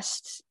the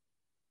past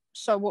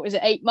so what was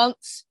it, 8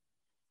 months?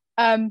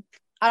 And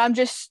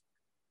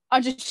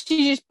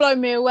she just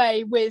blown me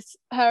away with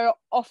her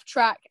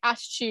off-track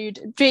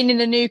attitude, being in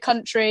a new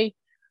country,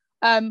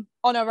 on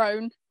her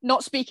own,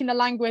 not speaking the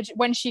language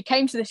when she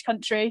came to this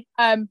country.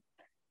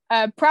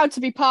 Proud to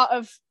be part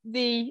of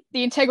the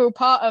integral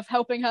part of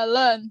helping her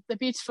learn the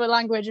beautiful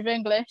language of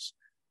English.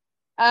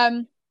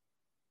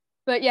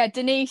 But yeah,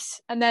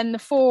 Denise, and then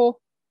the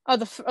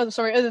other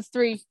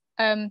three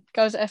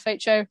girls at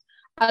FHO,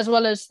 as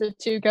well as the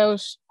 2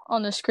 girls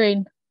on the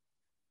screen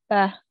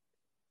there.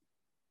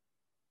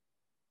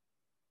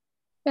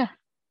 Yeah,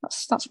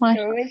 that's my.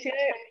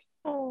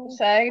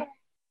 So,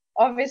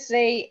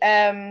 obviously,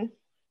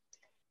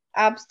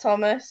 Abs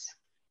Thomas,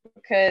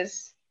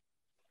 because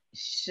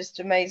she's just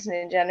amazing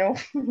in general.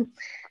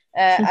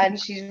 And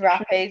she's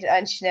rapid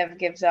and she never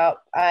gives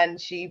up, and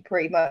she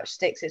pretty much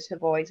sticks it to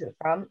boys at the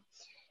front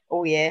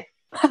all year.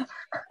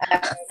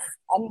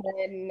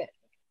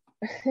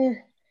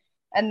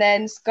 And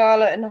then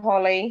Scarlett and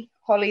Holly.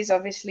 Holly's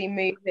obviously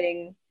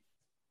moving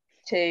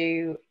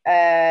to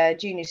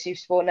junior super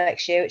sport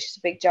next year, which is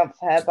a big jump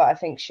for her, but I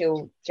think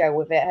she'll gel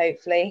with it,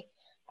 hopefully.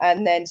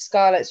 And then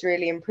Scarlett's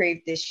really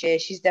improved this year.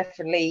 She's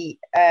definitely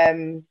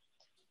her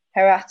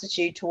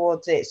attitude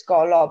towards it's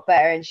got a lot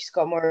better, and she's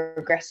got more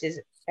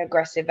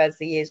aggressive as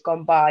the years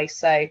gone by.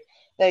 So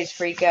those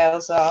 3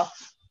 girls are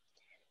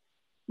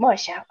my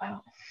shout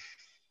out.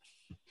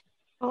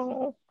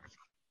 Oh.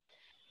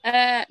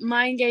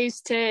 Mine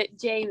goes to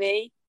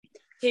Jamie,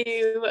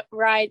 who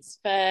rides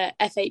for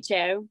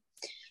FHO.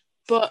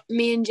 But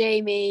me and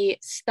Jamie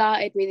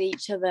started with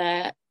each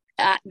other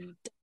at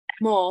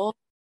Whitmore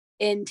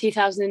in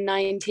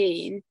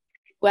 2019,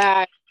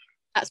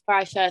 that's where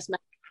I first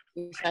met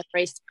her, we first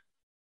raced.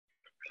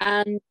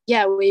 And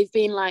yeah, we've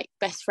been like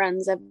best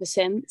friends ever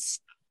since.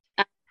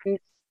 And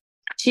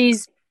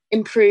she's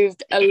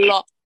improved a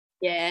lot,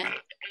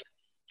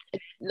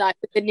 like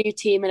with the new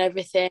team and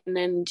everything.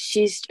 And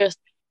she's just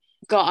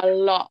got a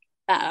lot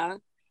better.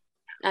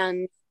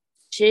 And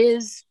she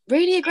is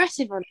really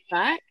aggressive on the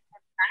track.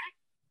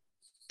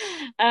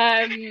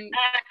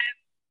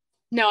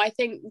 No, I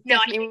think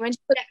definitely when she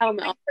put the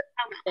helmet on,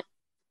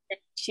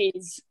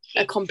 she's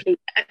a complete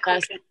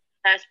person.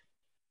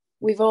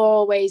 We've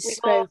always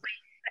spoken.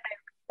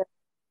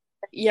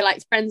 You're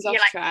like friends off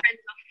track,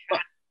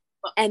 but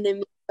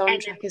enemies on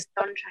track is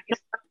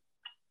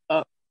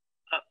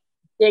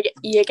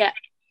you get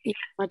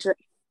my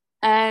drift.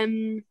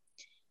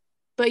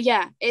 But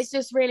yeah, it's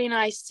just really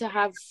nice to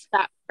have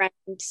that friend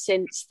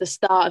since the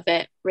start of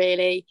it,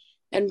 really.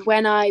 And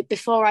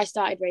before I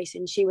started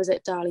racing, she was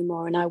at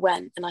Darley-Moor, and I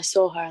went and I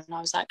saw her and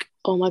I was like,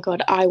 oh my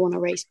God, I want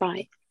to race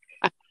bike.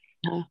 I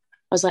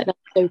was like, that's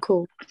so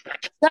cool.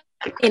 That's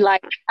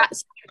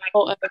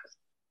sort of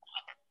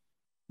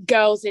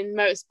girls in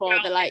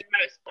motorsport, they're like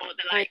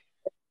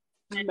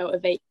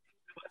motivate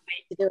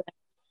to do it.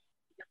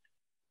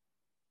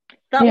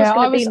 That was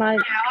going to be my...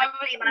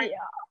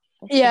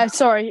 Yeah,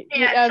 sorry.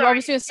 I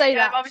was going to say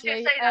that,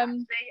 actually.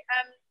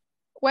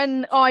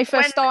 When I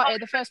first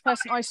started, the first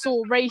person I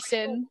saw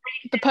racing,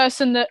 the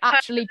person that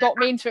actually got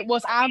me into it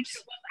was Abs.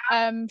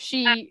 My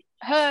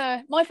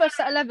first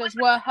set of levers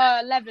were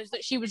her levers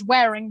that she was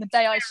wearing the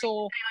day I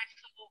saw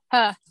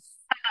her.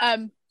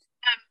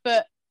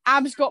 But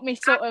Abs got me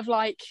sort of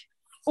like,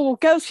 oh,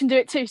 girls can do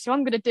it too, so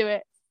I'm going to do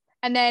it.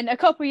 And then a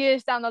couple of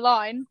years down the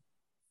line,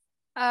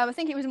 I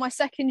think it was my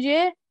second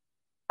year,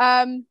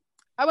 I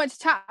went to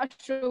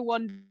Tattershall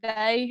one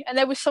day, and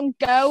there was some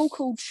girl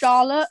called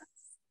Charlotte,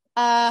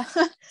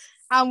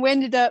 and we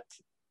ended up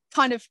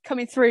kind of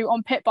coming through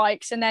on pit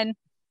bikes. And then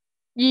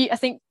I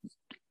think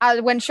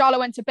when Charlotte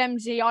went to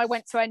Bemsey, I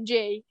went to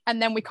NG,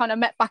 and then we kind of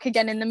met back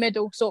again in the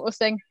middle sort of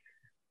thing,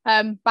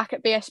 back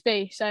at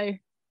BSB. So,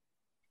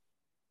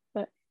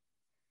 but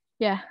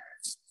yeah.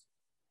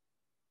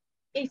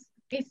 It's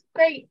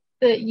great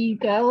that you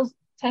girls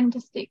tend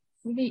to stick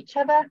with each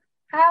other.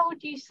 How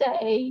would you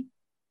say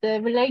the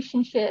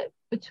relationship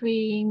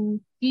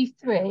between you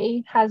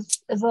 3 has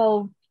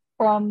evolved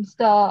from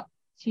start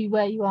to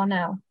where you are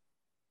now?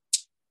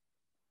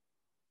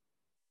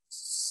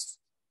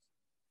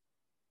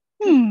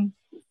 I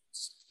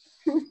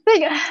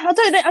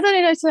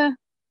don't know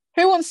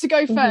who wants to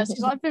go first,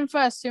 because I've been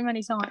first too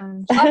many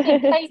times. I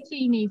think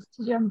Katie needs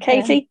to jump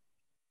Katie?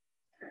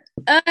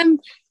 in.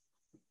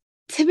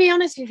 To be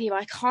honest with you,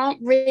 I can't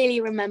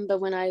really remember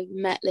when I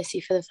met Lissy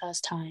for the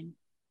first time.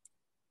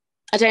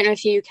 I don't know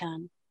if you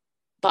can,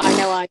 but I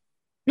know I...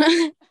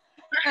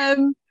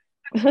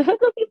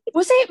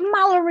 Was it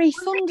Mallory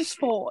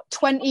Thundersport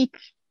 20?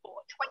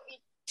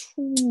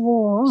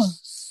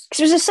 Because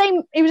it was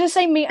the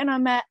same meeting I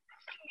met.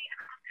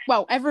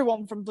 Well,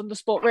 everyone from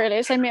Thundersport, really.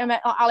 The same meeting I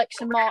met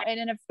Alex and Martin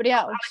and everybody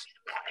else,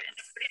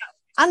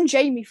 and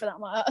Jamie for that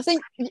matter. I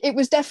think it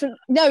was definitely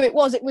it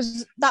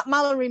was that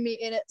Mallory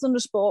meeting at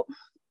Thundersport.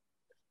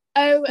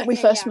 Oh, that we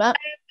first met.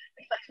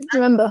 Do you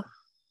remember?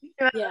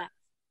 Yeah.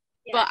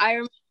 But I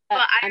remember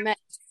I met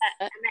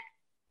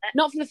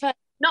not for the first.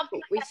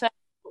 We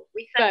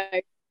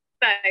first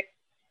spoke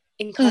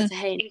in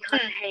Cartagena.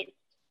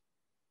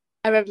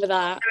 I remember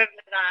that.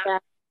 Yeah,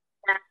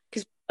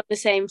 because we got the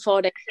same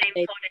 4 days.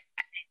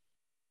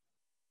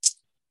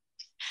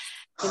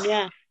 And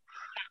yeah,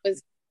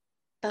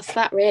 that's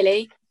that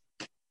really.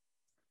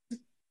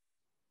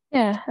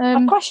 Yeah.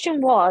 My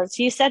question was,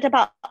 you said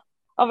about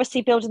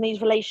obviously building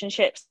these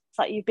relationships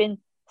that you've been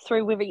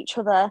through with each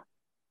other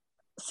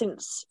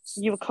since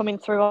you were coming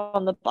through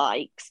on the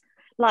bikes.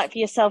 Like for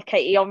yourself,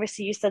 Katie,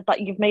 obviously you said that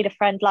you've made a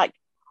friend like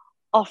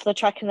off the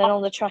track, and then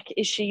on the track,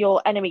 is she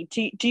your enemy?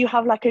 Do you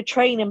have like a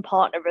training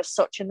partner as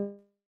such in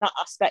that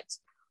aspect,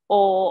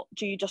 or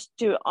do you just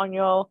do it on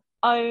your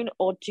own,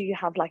 or do you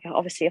have like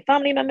obviously a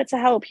family member to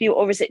help you,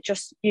 or is it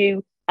just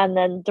you and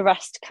then the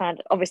rest kind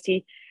of,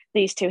 obviously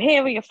these two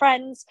here are your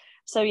friends,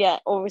 so yeah,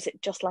 or is it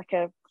just like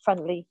a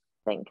friendly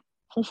thing?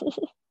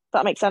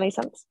 That makes any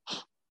sense?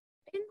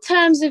 In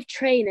terms of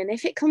training,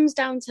 if it comes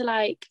down to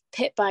like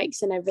pit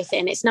bikes and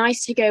everything, it's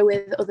nice to go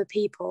with other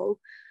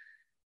people,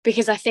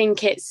 because I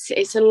think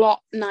it's a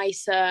lot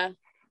nicer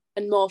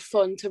and more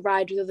fun to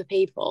ride with other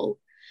people.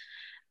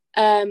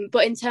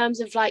 But in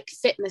terms of like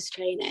fitness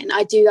training,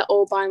 I do that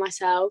all by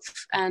myself,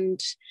 and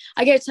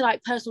I go to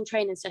like personal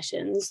training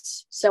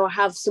sessions, so I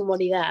have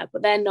somebody there,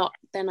 but they're not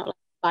like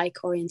bike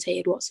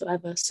orientated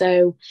whatsoever.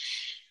 So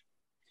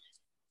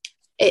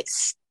I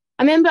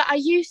remember I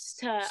used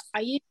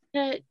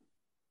to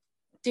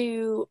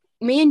do,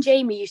 me and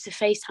Jamie used to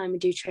FaceTime and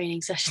do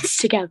training sessions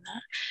together,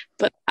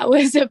 but that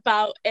was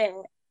about it.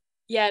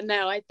 Yeah,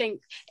 no, I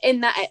think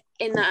in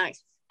that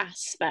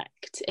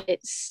aspect,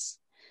 it's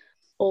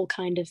all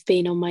kind of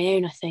been on my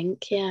own, I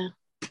think. Yeah.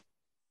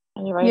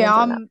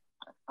 Yeah,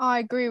 I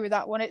agree with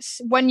that one. It's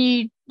when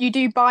you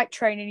do bike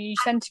training, you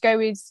tend to go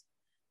with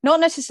not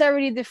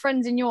necessarily the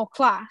friends in your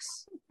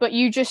class, but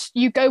you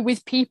go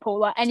with people,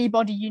 like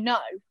anybody you know.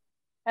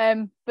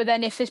 But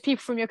then if there's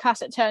people from your class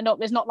that turn up,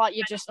 there's not like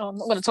you're just, I'm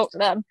not going to talk to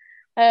them.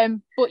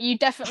 But you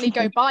definitely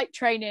go bike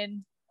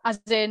training, as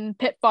in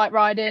pit bike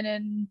riding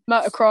and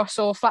motocross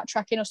or flat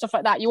tracking or stuff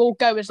like that. You all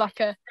go as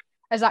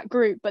that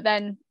group. But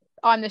then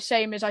I'm the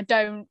same, as I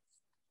don't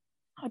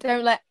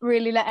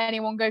really let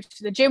anyone go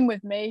to the gym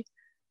with me,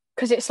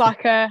 because it's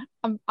like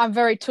I'm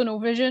very tunnel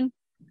vision.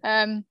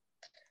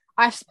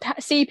 I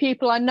see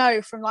people I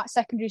know from like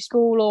secondary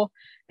school, or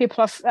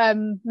people I've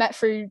met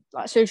through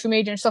like social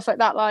media and stuff like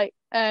that, like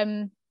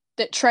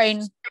that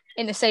train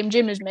in the same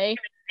gym as me.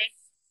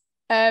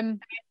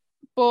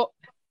 But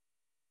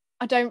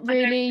I don't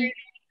really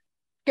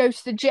go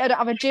to the gym. I don't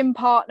have a gym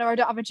partner. I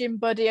don't have a gym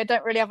buddy. I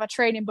don't really have a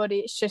training buddy.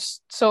 It's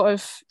just sort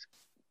of,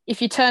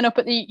 if you turn up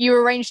you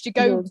arrange to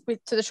go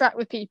to the track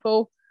with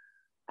people,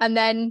 and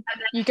then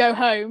you go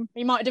home.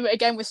 You might do it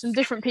again with some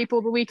different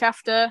people the week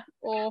after,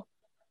 or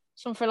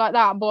something like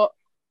that. But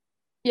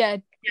yeah,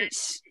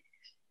 it's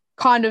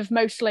kind of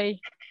mostly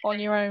on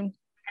your own.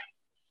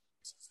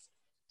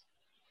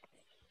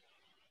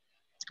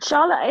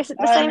 Charlotte, is it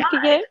the same for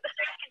you?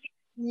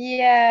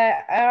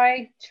 Yeah,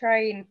 I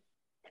train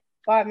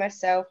by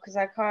myself because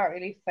I can't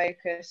really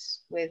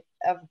focus with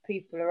other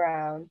people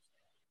around.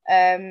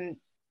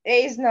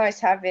 It is nice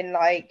having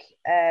like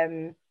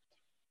the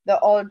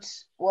odd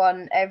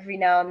one every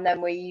now and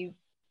then where you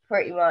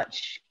pretty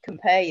much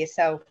compare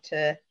yourself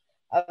to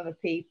other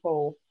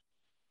people,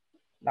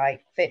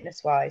 like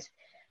fitness wise.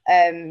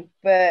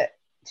 But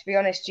to be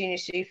honest, junior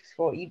super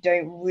sport, you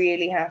don't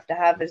really have to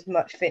have as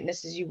much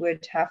fitness as you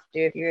would have to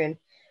if you're in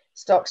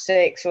stock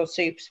 6 or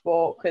super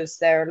sport, because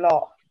they're a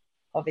lot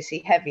obviously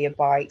heavier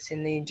bikes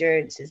and the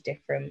endurance is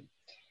different.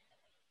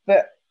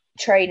 But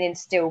training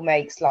still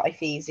makes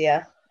life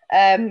easier.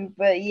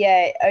 But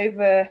yeah,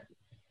 over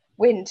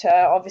winter,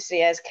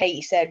 obviously, as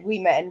Katie said, we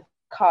met in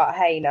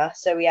Cartagena,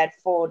 so we had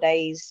 4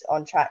 days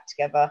on track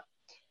together.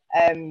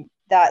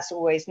 That's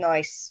always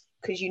nice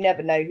because you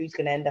never know who's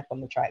going to end up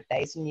on the track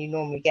days, and you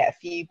normally get a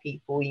few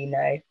people you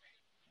know.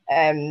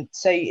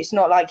 So it's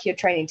not like you're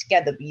training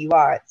together, but you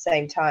are at the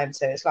same time.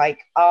 So it's like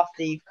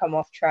after you've come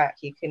off track,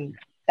 you can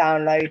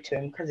download to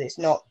them, because it's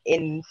not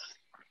in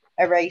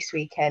a race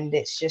weekend,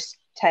 it's just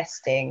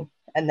testing.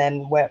 And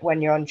then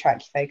when you're on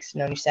track, you're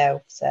focusing on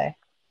yourself. So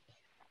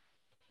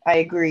I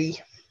agree.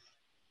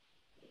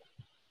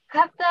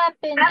 Have there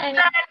been any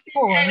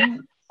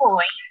points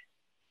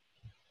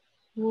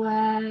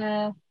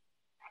where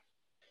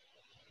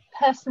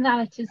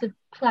personalities have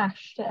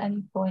clashed at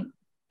any point?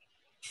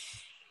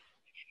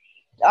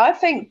 I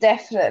think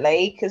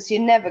definitely, because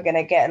you're never going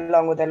to get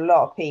along with a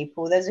lot of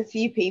people. There's a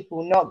few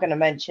people, not going to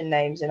mention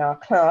names in our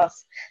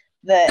class,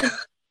 that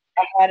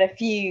I've had a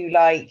few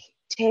like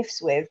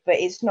tiffs with, but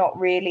it's not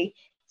really,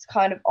 it's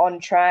kind of on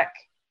track.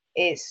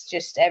 It's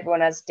just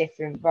everyone has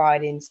different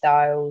riding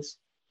styles.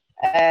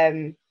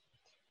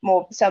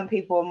 Some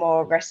people are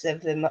more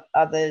aggressive than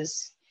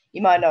others.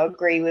 You might not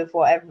agree with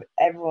what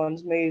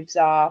everyone's moves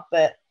are,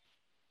 but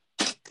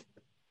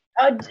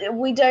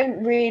we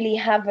don't really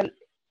have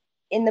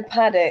in the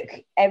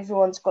paddock,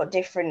 everyone's got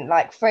different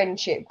like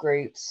friendship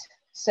groups.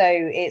 So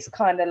it's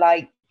kind of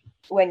like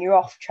when you're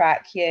off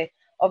track, you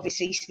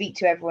obviously speak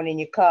to everyone in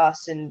your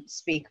class and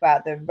speak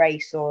about the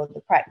race or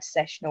the practice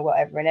session or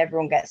whatever, and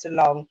everyone gets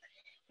along.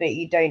 but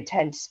you don't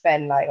tend to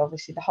spend like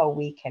obviously the whole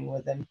weekend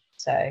with them.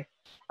 So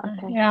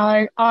Okay.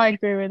 Yeah, I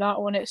agree with that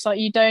one. It's like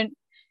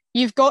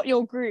you've got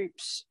your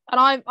groups,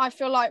 and I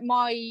feel like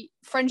my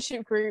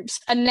friendship groups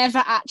are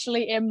never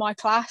actually in my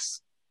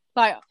class.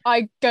 Like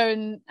I go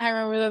and hang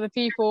around with other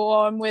people,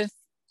 or I'm with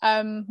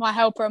my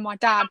helper and my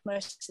dad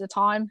most of the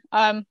time,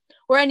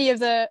 or any of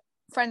the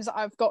friends that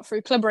I've got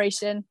through club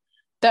racing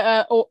that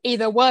are or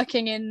either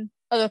working in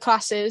other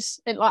classes,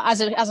 like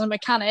as a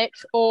mechanic,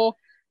 or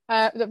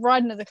that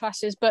ride in other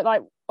classes. But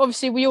like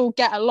obviously we all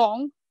get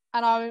along,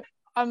 and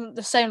I'm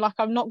the same. Like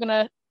I'm not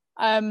gonna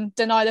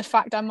deny the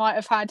fact I might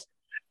have had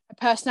a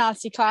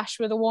personality clash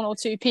with one or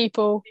two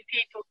people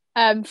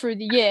through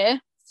the year.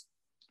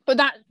 But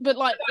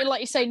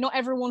like you say, not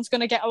everyone's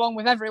going to get along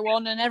with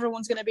everyone, and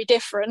everyone's going to be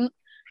different.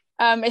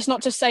 It's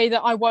not to say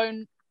that I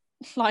won't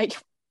like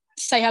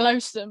say hello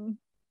to them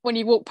when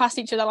you walk past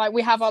each other. Like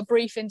we have our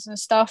briefings and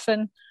stuff,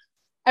 and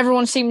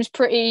everyone seems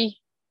pretty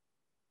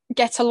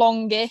get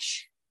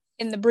along-ish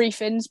in the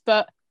briefings,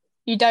 but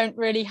you don't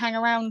really hang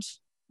around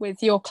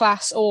with your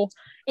class, or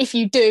if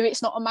you do,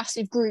 it's not a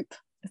massive group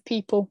of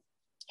people.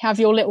 You have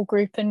your little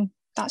group, and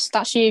that's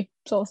you,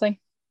 sort of thing.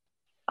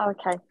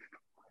 Okay.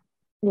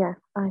 Yeah,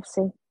 I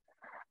see.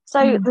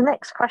 So the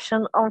next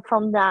question on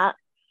from that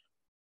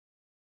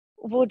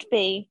would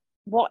be,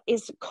 what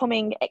is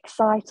coming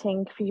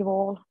exciting for you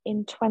all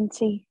in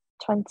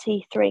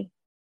 2023?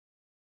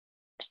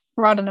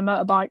 Riding a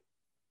motorbike.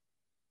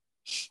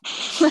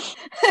 Just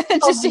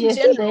Obviously. in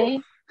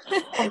general.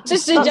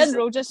 Just in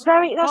general. Just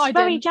that's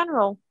very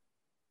general.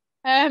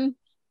 No,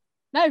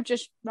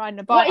 just riding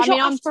a bike. What is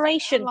your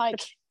aspiration like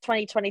for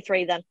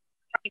 2023 then?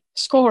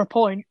 Score a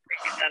point.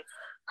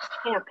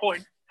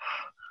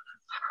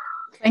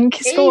 I think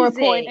score a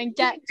Easy. point and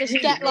get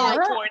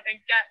higher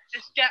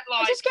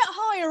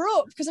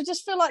up, because I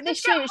just feel like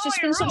this year it's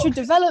just been such a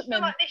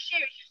development.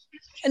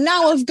 And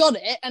now I've got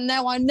it, and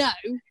now I know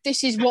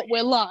this is what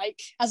we're like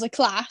as a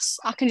class.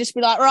 I can just be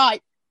like,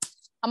 right,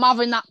 I'm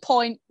having that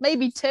point,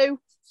 maybe 2,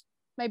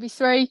 maybe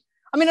 3.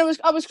 I mean,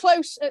 I was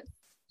close at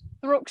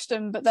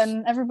Thruxton, but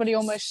then everybody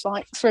almost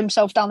like threw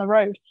himself down the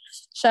road.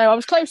 So I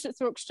was close at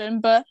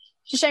Thruxton, but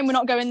it's a shame we're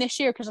not going this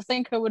year, because I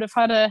think I would have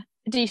had a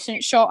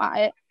decent shot at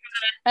it.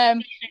 I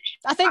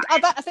think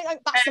that's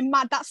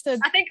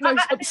the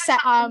most upset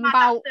I'm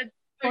about.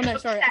 Oh no,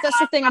 sorry, that's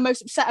the thing I'm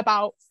most upset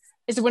about,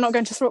 is that we're not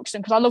going to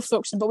Thruxton, because I love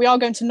Thruxton, but we are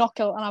going to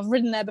Knockhill, and I've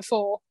ridden there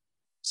before.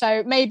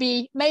 So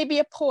maybe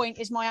a point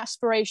is my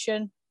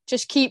aspiration.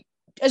 Just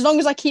as long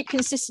as I keep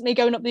consistently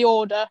going up the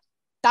order,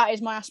 that is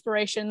my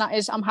aspiration. That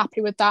is, I'm happy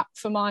with that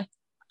for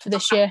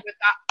this year.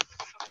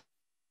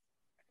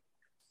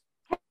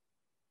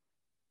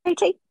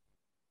 Katie?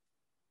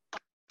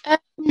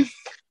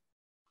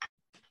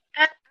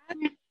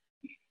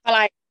 I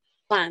like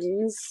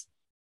plans.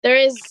 There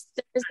is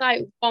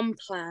like one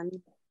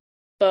plan,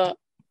 but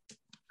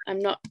I'm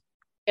not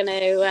going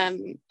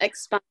to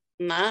expand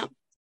on that.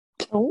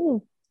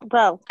 Oh,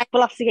 well,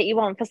 we'll have to get you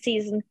on for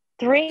season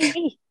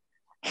 3.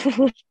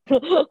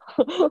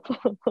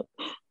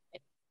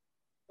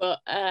 But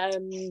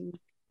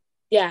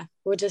yeah,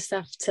 we'll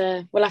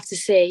have to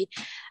see.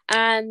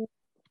 And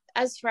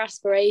as for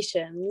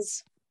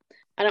aspirations,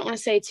 I don't want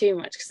to say too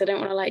much, because I don't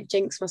want to like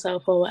jinx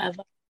myself or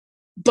whatever.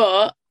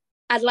 But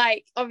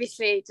I'd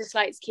obviously just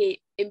like to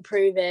keep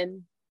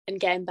improving and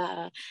getting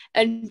better,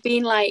 and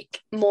being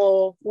like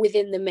more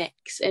within the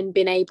mix, and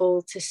being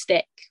able to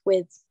stick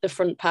with the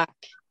front pack.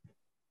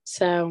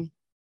 So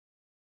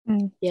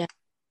yeah,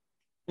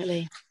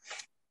 really.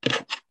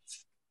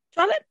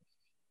 Charlotte?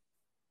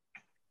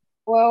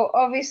 Well,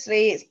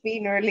 obviously it's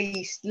been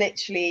released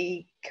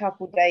literally a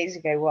couple of days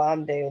ago what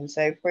I'm doing,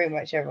 so pretty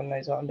much everyone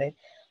knows what I'm doing.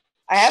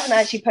 I haven't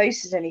actually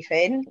posted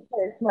anything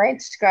because my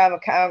Instagram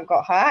account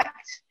got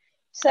hacked,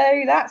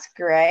 so that's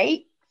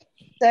great.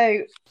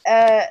 So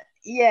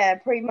yeah,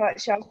 pretty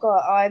much I've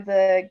got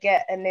either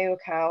get a new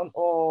account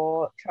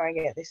or try and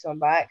get this one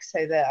back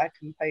so that I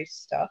can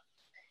post stuff.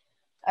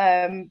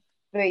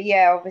 But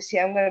yeah, obviously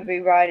I'm going to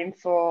be riding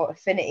for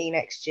Affinity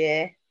next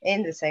year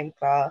in the same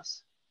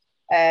class.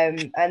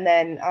 And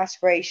then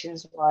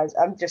aspirations wise,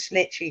 I'm just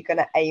literally going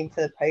to aim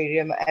for the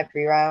podium at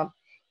every round.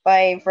 If I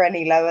aim for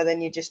any lower,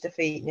 then you're just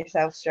defeating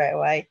yourself straight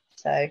away.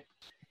 So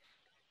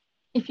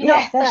if you're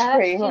not that's first,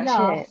 pretty you're much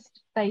last, it.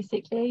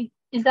 Basically.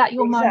 Is that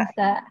your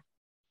mindset?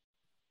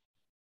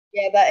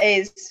 Yeah, that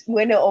is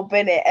win it or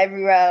bin it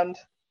every round.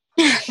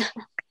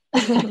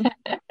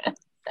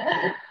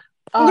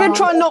 I'm going to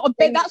try not to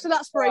bin. That's an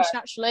aspiration,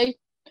 actually.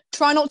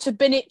 Try not to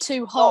bin it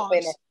too hard. Not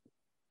bin it.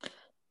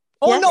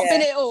 Or not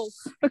bin it at all.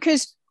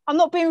 Because I'm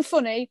not being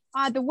funny.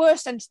 I had the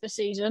worst end to the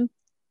season,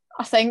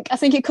 I think. I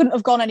think it couldn't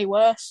have gone any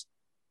worse.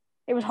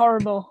 It was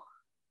horrible.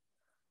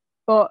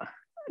 But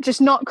just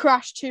not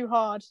crash too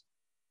hard.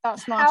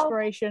 That's my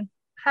aspiration.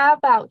 How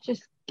about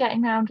just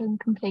getting around and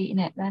completing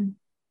it then?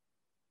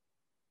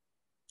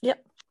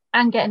 Yep.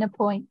 And getting a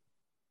point.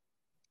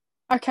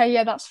 Okay,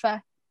 yeah, that's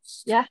fair.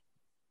 Yeah.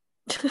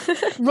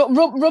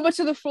 Rubber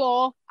to the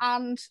floor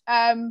and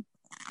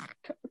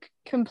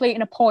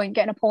completing a point,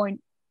 getting a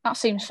point. That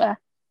seems fair.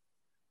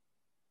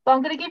 But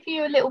I'm going to give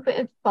you a little bit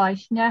of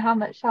advice. You know how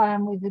much I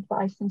am with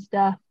advice and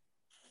stuff.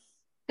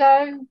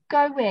 Go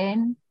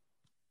in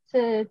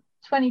to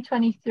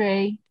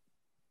 2023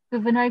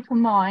 with an open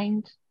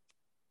mind.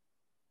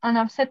 And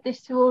I've said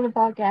this to all of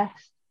our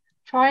guests.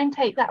 Try and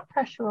take that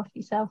pressure off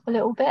yourself a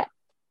little bit.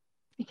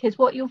 Because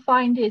what you'll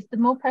find is the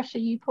more pressure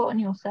you put on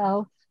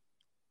yourself,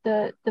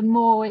 the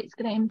more it's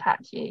going to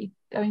impact you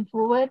going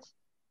forward.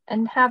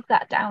 And have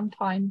that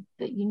downtime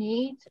that you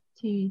need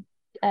to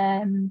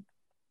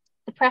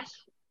depress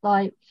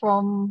like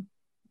from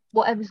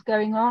whatever's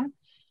going on.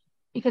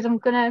 Because I'm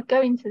going to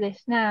go into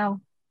this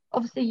now.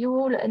 Obviously, you're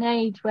all at an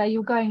age where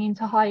you're going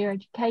into higher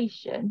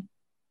education.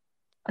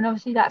 And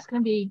obviously, that's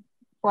going to be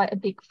quite a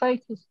big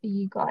focus for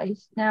you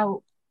guys.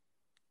 Now,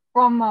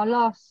 from our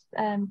last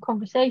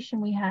conversation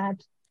we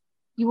had,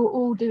 you were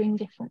all doing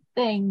different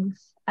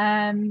things.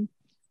 I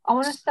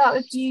want to start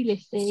with you,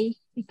 Lissy,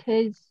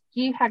 because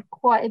you had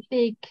quite a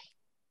big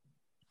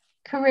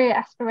career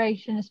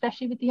aspiration,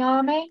 especially with the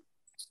army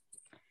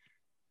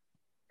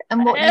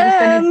and what you were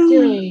going to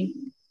do.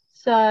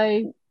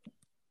 So,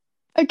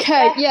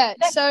 okay, yeah.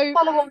 So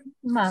follow on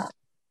from that.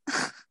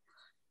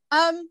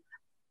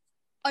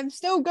 I'm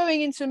still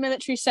going into a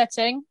military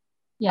setting.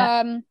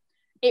 Yeah.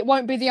 It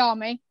won't be the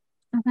army.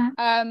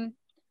 Mm-hmm.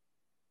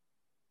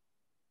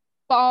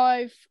 But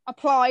I've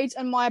applied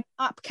and my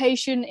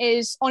application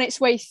is on its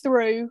way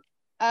through,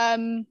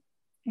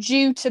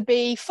 due to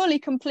be fully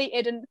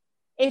completed. And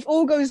if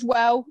all goes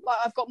well, like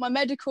I've got my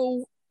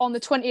medical on the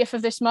 20th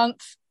of this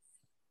month,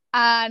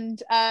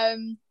 and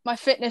my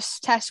fitness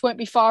test won't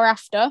be far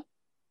after.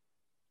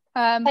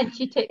 Hence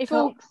your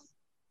TikToks.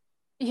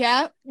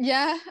 Yeah.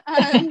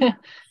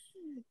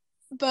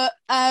 But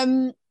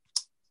I'm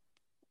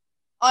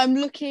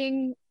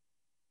looking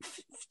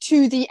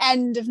to the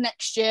end of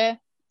next year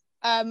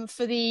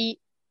for the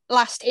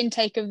last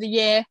intake of the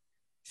year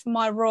for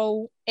my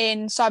role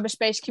in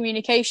cyberspace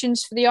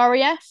communications for the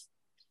RAF.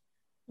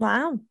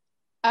 Wow.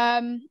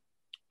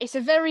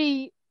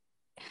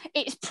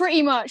 It's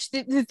pretty much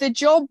the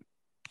job.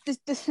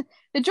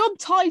 The job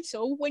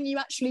title when you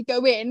actually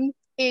go in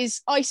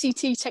is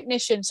ICT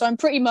technician. So I'm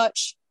pretty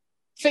much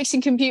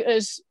fixing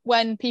computers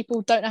when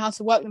people don't know how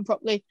to work them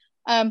properly.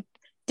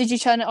 Did you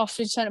turn it off?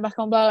 Did you turn it back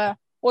on? Blah, blah,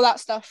 all that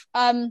stuff.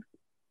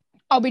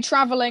 I'll be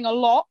traveling a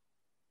lot,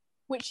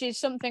 which is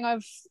something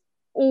I've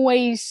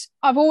always,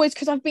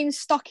 because I've been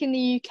stuck in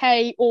the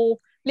UK, or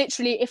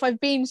literally if I've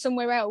been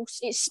somewhere else,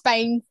 it's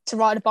Spain to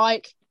ride a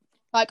bike.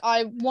 Like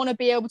I want to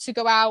be able to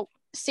go out,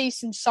 see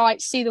some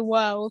sights, see the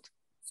world,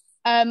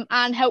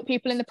 and help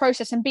people in the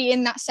process and be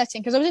in that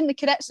setting. Because I was in the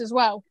cadets as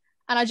well.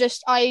 And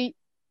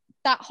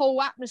that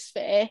whole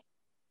atmosphere,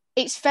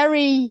 it's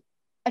very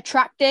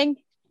attracting.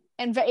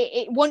 And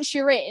once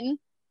you're in,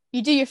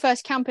 you do your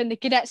first camp in the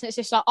cadets and it's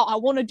just like, oh, I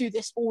want to do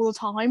this all the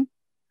time.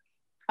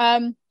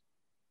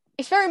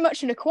 It's very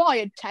much an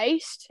acquired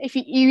taste. If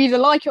you either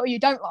like it or you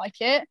don't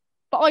like it,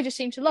 but I just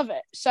seem to love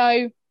it.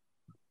 So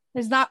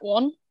there's that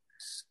one.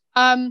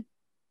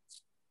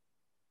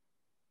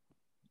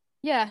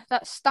 Yeah,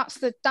 that's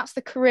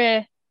the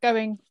career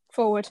going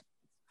forward.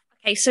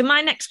 Okay, so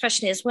my next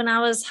question is, when I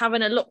was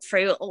having a look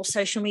through all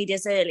social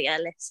medias earlier,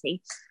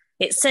 Lissy,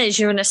 it says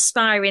you're an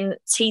aspiring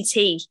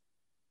TT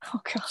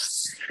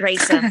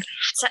racer.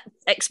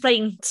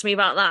 Explain to me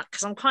about that,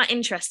 because I'm quite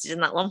interested in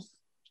that one.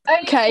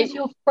 Okay,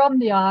 you're from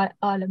the Isle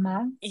of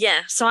Man.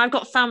 Yeah, so I've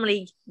got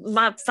family.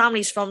 My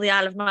family's from the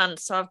Isle of Man,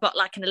 so I've got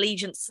like an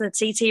allegiance to the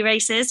TT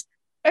races.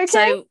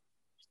 Okay.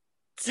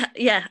 So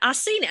yeah, I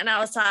seen it and I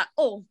was like,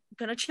 oh, I'm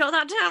gonna jot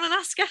that down and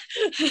ask her.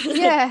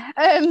 Yeah.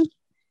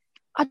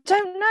 I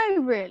don't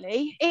know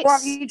really. Or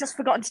have you just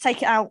forgotten to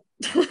take it out?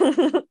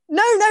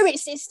 No,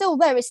 it's still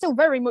there. It's still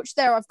very much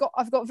there. I've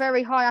got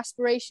very high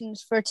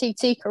aspirations for a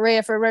TT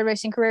career, for a road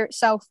racing career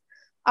itself.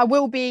 I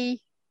will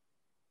be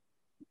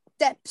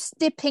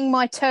dipping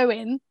my toe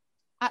in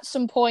at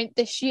some point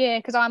this year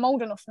because I'm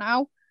old enough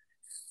now.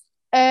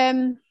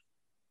 But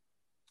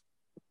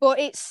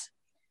it's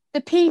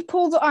the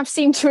people that I've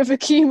seemed to have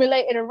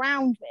accumulated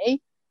around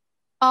me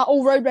are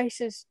all road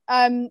racers.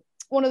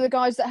 One of the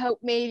guys that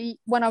helped me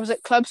when I was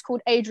at clubs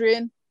called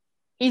Adrian.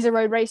 He's a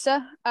road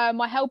racer.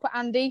 My helper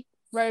Andy,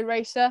 road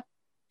racer.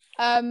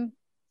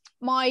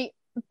 My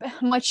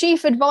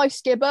chief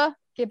advice giver,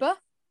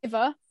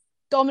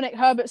 Dominic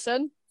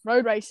Herbertson,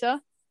 road racer.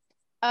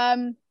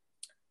 And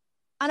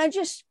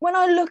when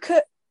I look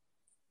at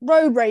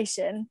road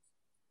racing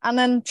and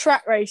then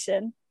track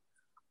racing,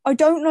 I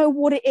don't know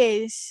what it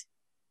is.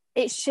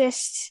 It's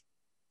just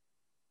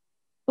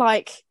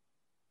like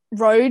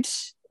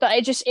roads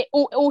that it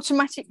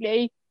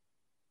automatically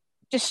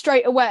just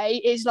straight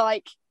away is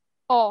like,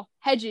 oh,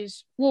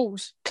 hedges,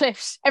 walls,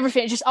 cliffs,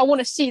 everything. It's just, I want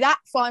to see that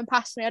flying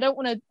past me. I don't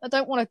want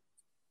a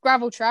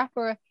gravel trap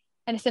or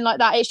anything like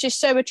that. It's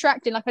just so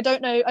attracting. Like, I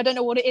don't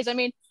know what it is. I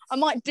mean, I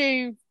might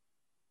do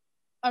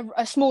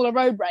a smaller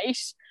road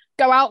race,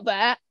 go out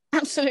there,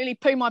 absolutely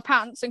poo my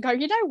pants and go,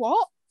 you know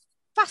what?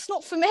 That's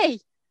not for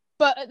me.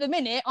 But at the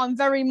minute, I'm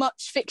very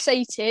much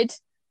fixated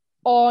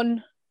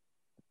on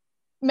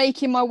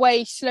making my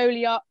way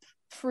slowly up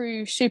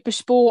through super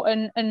sport,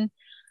 and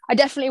I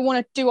definitely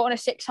want to do it on a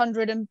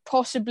 600, and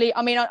possibly,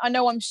 I mean, I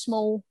know I'm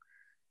small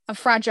and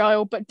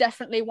fragile, but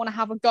definitely want to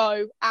have a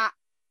go at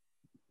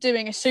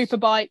doing a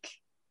superbike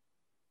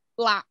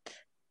lap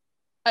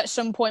at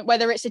some point,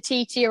 whether it's a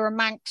TT or a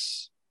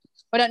Manx.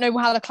 I don't know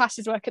how the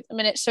classes work at the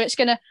minute, so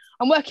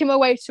I'm working my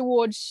way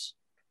towards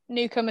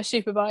newcomer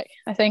superbike,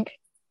 I think.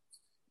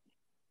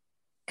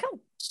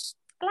 Cool.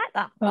 I like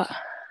that. But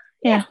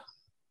yeah.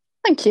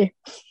 Thank you.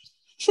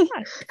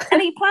 Right.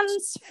 Any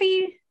plans for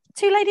you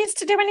two ladies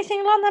to do anything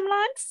along them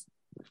lines?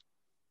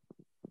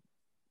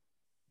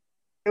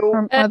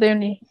 Am I the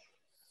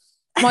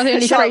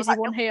only crazy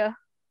one here?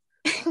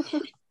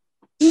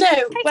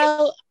 No,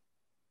 well,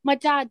 my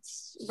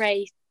dad's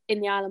raced in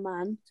the Isle of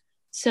Man,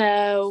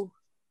 so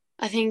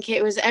I think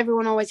it was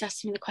everyone always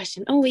asking me the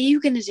question, "Oh, are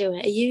you going to do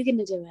it? Are you going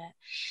to do it?"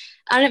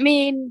 And I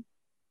mean,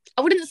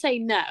 I wouldn't say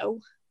no,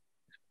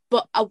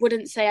 but I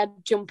wouldn't say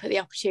I'd jump at the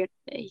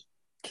opportunity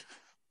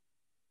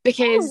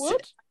because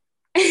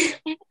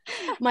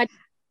my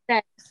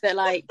dad says that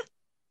like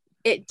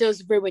it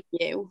does ruin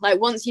you. Like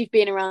once you've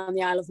been around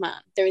the Isle of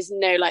Man, there's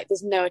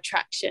no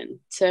attraction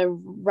to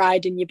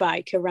riding your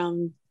bike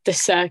around the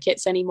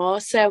circuits anymore.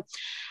 So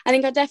I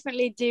think I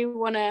definitely do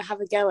want to have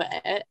a go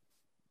at it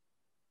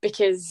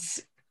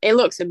because it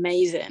looks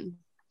amazing.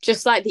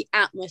 Just like the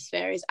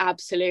atmosphere is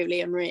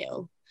absolutely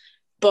unreal.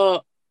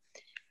 But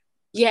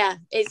yeah,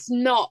 it's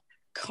not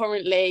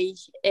currently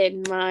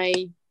in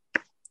my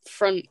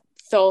front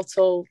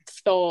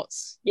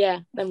thoughts. Yeah,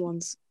 them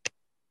ones.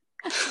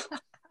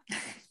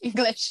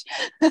 English.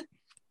 Yeah.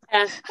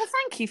 Well,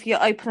 thank you for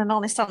your open and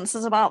honest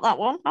answers about that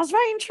one. I was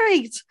very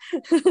intrigued.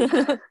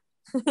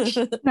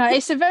 No,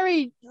 it's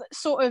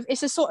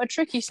a sort of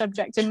tricky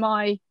subject in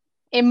my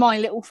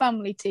little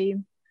family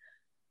team.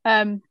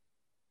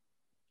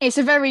 It's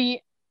a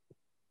very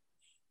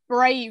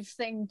brave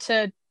thing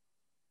to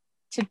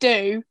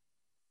do,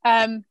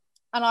 and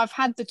I've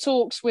had the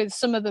talks with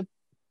some of the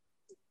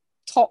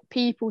top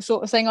people,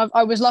 sort of thing.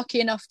 I was lucky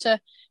enough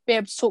to be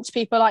able to talk to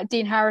people like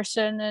Dean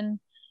Harrison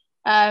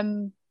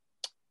and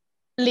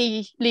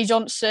Lee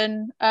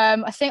Johnson.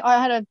 I think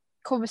I had a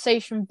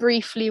conversation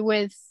briefly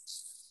with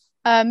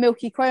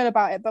Milky Quail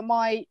about it, but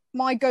my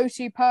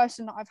go-to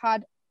person that I've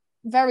had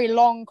very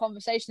long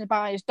conversation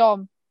about is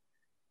Dom.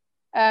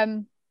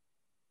 And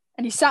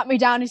he sat me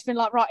down. He's been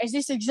like, right, is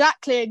this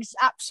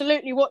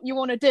absolutely what you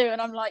want to do?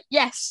 And I'm like,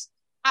 yes,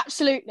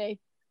 absolutely.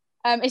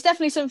 It's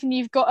definitely something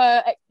you've got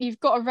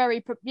to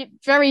very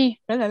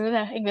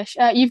English.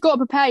 You've got to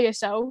prepare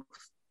yourself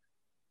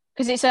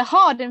because it's a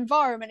hard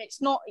environment. It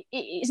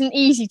isn't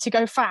easy to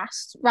go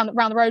fast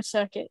around the road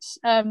circuits.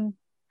 But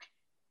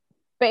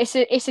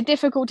it's a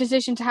difficult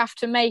decision to have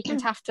to make and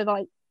to have to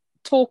like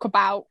talk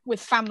about with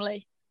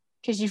family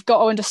because you've got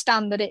to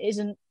understand that it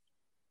isn't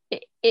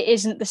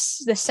the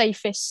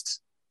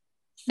safest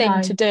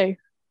thing to do.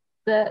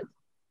 But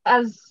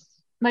as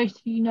most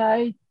of you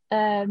know,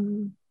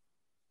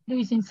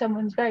 losing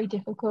someone's very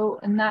difficult,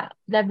 and that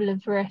level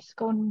of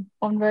risk on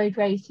road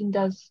racing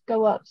does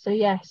go up. So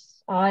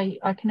yes, I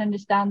can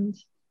understand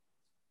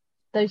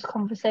those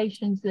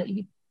conversations that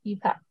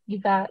you've had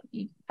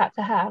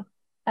to have.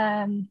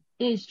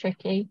 It is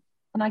tricky,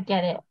 and I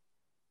get it.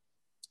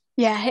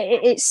 Yeah,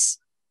 it's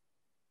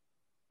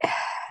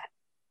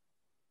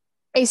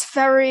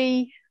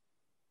very,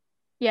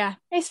 yeah.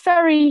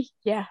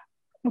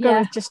 I'm going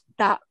with just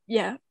that.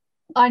 Yeah,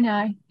 I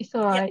know it's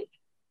all right.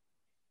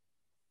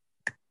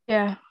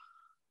 Yeah,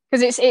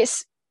 because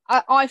it's.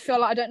 I feel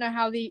like I don't know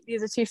how the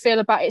other two feel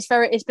about it.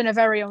 It's been a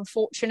very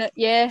unfortunate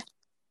year,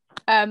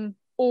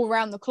 all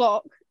around the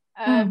clock.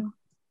 I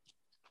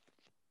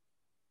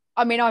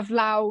mean, I've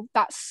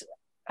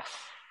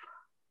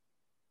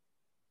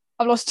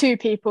lost two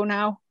people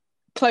now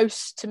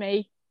close to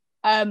me,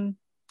 and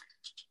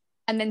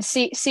then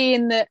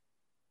seeing that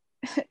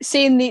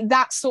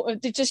sort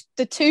of just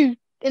the two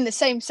in the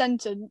same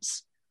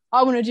sentence.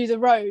 I want to do the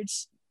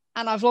roads,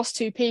 and I've lost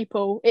two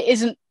people. It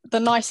isn't the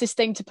nicest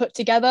thing to put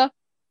together,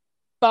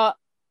 but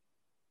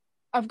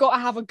I've got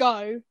to have a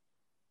go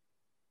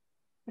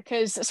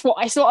because that's what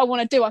I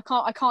want to do. I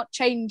can't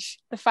change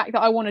the fact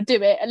that I want to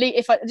do it. At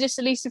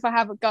least if I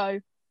have a go,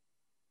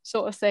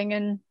 sort of thing.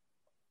 And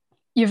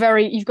you've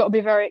got to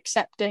be very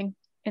accepting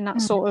in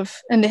that sort of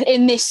in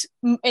this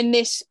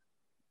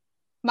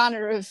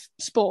manner of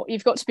sport.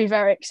 You've got to be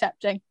very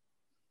accepting,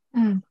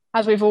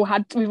 as we've all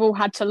had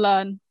to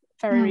learn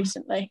very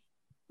recently.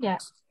 Yeah.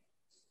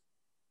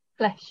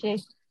 Bless you.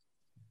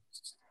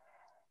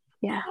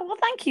 Yeah. Oh, well,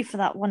 thank you for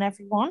that one,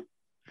 everyone.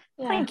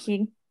 Yeah. Thank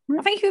you.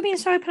 I think you were being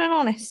so open and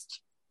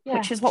honest,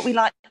 which is what we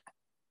like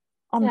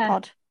on the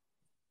pod.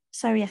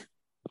 So yeah,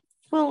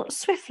 we'll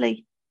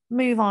swiftly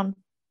move on.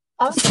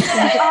 I was going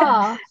to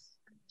ask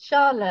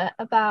Charlotte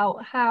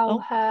about how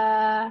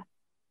her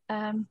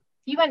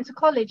you went to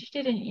college,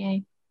 didn't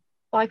you?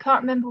 But I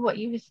can't remember what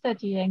you were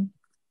studying.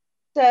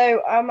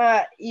 So I'm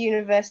at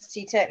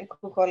University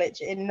Technical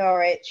College in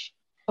Norwich,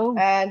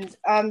 and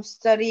I'm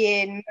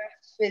studying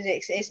maths,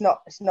 physics. It's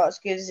not as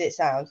good as it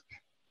sounds.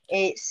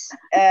 It's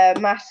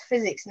maths,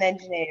 physics, and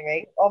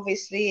engineering.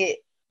 Obviously,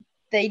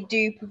 they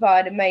do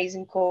provide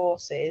amazing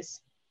courses.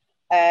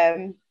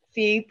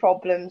 Few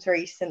problems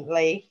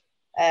recently,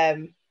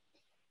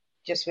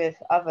 just with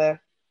other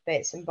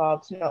bits and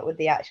bobs, not with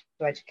the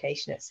actual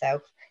education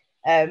itself.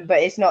 But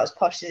it's not as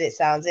posh as it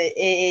sounds. It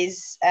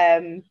is.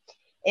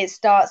 It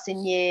starts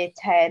in year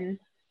 10,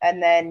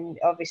 and then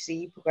obviously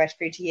you progress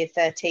through to year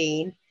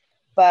 13.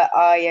 But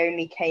I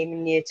only came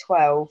in year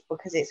 12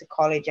 because it's a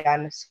college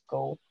and a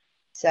school.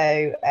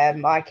 So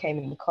I came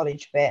in the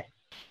college bit.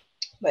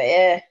 But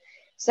yeah,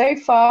 so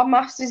far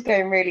maths is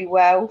going really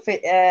well.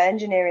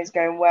 Engineering is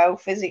going well.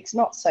 Physics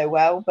not so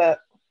well,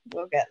 but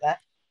we'll get there at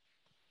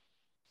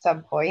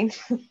some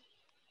point.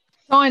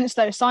 Science,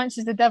 though, science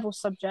is the devil's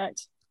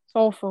subject. It's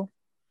awful.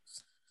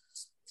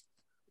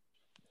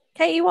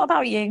 Katie, what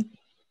about you?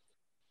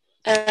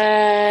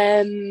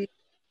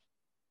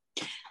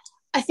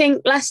 I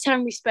think last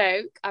time we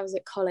spoke, I was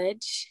at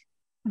college.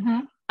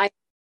 Mm-hmm. I'm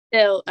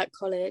still at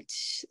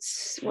college.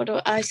 What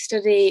do I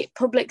study?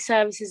 Public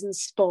services and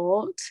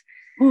sport.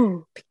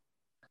 Ooh.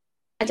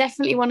 I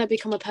definitely want to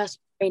become a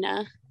personal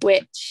trainer,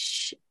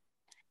 which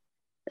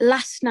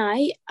last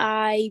night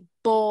I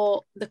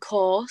bought the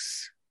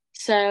course.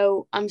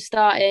 So I'm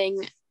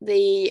starting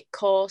the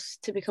course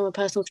to become a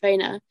personal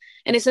trainer.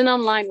 And it's an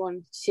online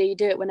one, so you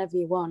do it whenever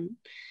you want.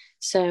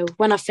 So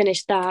when I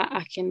finish that,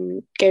 I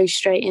can go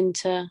straight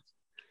into...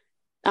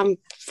 I'm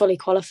fully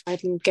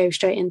qualified and go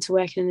straight into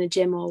working in a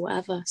gym or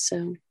whatever.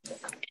 So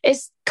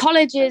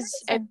college is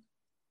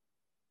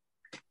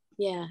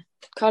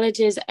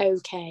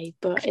okay,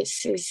 but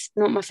it's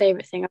not my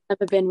favourite thing. I've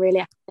never been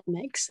really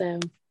academic, so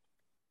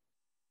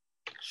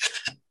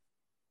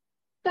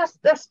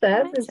That's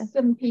fair. There's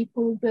some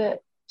people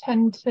that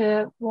tend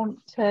to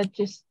want to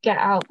just get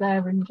out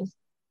there and just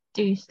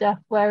do stuff,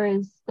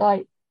 whereas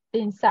like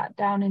being sat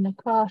down in a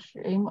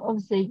classroom,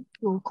 obviously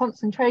your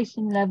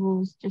concentration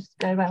levels just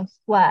go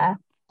elsewhere.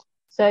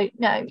 So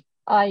no,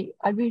 I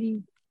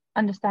really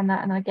understand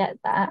that and I get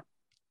that.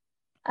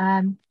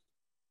 And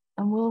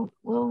we'll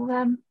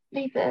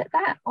leave it at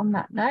that on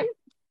that note.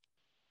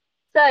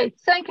 So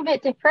something a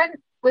bit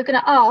different. We're going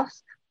to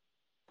ask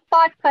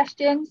 5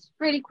 questions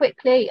really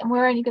quickly, and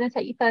we're only going to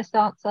take your first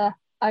answer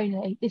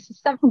only. This is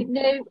something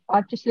new.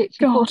 I've just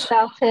literally thought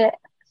about it.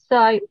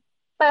 So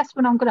first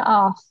one I'm going to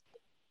ask.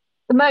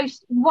 The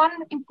most one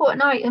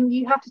important item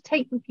you have to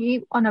take with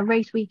you on a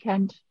race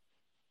weekend.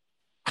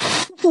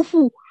 Charlotte,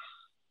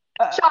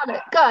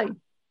 go.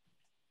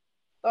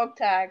 Dog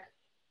tag.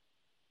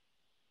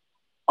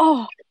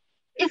 Oh,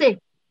 Izzy.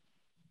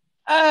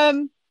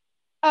 My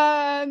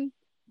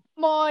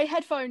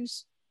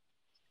headphones.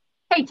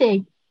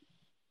 Katie.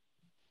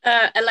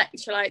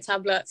 electrolyte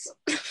tablets.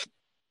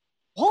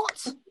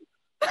 What?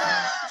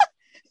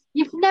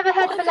 You've never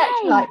heard of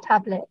electrolyte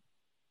tablet?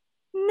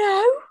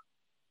 No.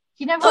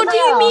 Do you know What what do they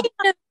you are? mean?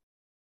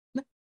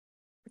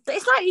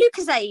 It's like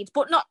Lucozade,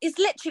 but not. It's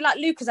literally like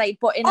Lucozade,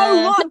 but in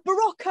like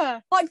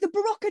Barocca, like the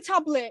Barocca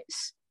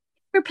tablets.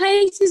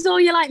 Replaces all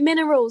your like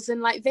minerals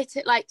and like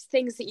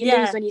things that you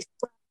lose when you.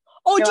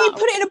 Oh, do you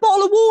put it in a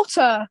bottle of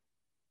water?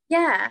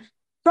 Yeah.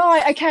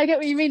 Right. Okay, I get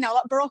what you mean now.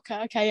 Like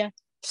Barocca. Okay, yeah.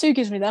 Sue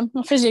gives me them.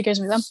 My physio gives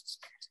me them.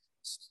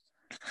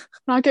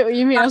 I get what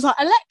you mean. I was like,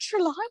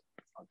 electrolyte.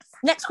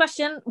 Next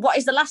question. What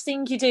is the last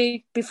thing you do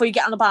before you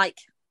get on the bike?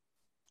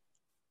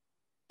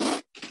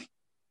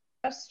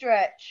 A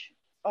stretch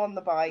on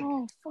the bike.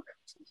 Oh, fuck.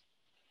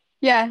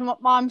 Yeah,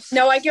 I'm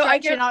No, I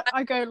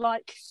go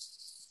like...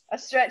 I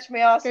stretch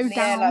my arse in the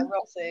down. air like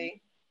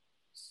Rossi.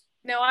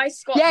 No, I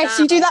squat Yes,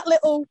 down. you do that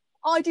little...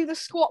 I do the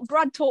squat.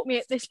 Brad taught me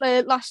it this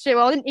last year.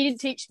 Well, he didn't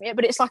teach me it,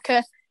 but it's like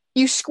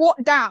you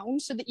squat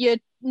down so that your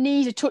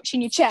knees are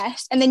touching your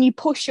chest, and then you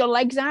push your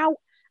legs out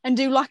and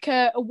do like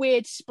a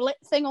weird split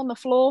thing on the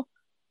floor.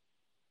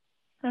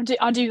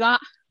 I do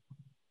that.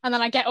 And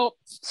then I get up,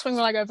 swing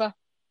my leg over,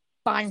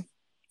 bang.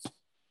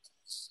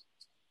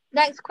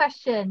 Next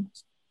question.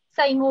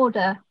 Same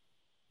order.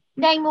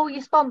 Name all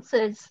your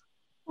sponsors.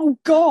 Oh,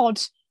 God.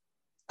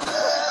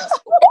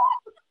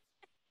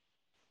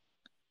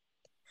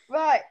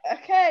 Right.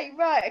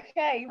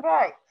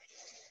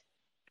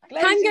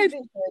 Glazing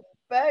Vision,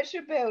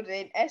 Berkshire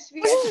Building,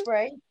 SVS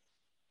Brake,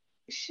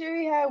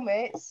 Shui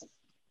Helmets,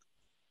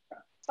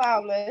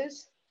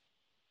 Fowlers,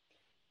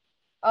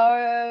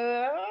 OG,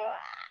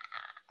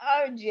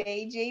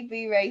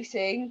 GB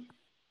Racing,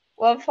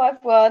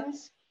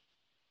 151s,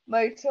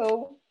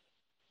 Motul,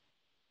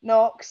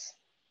 Knox,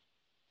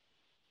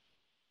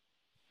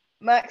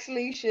 Max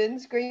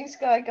Solutions, Green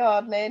Sky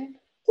Gardening.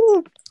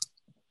 Ooh.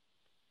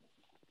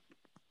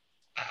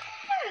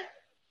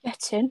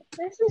 Get in.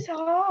 This is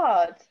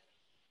hard.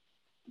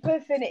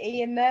 Put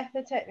Affinity in there.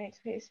 They're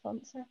technically a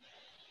sponsor.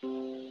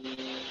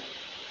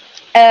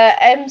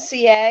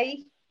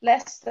 MCA,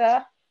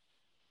 Leicester,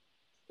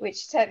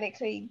 which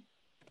technically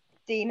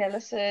Dean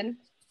Ellison.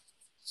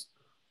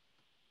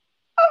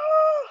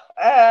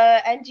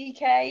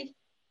 NGK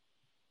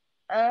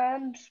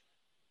and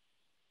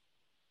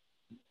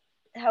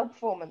Hell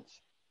Performance.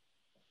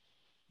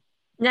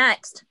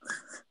 Next.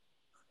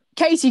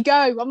 Katie,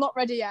 go. I'm not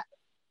ready yet.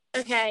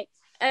 Okay.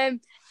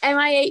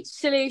 MIH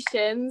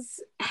Solutions,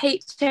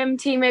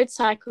 HMT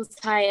Motorcycle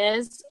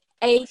Tyres,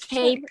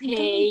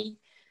 AKP,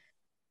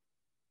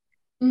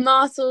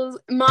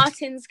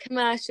 Martin's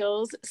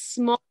Commercials,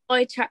 Small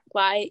Boy Track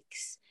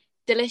Bikes,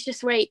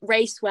 Delicious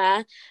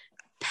Racewear,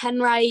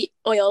 Penrite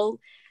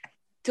Oil,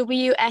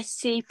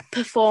 WSC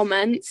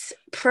Performance,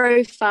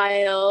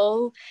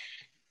 Profile,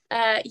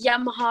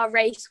 Yamaha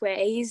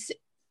Raceways,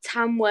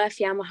 Tamworth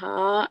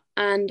Yamaha,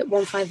 and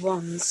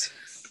 151s.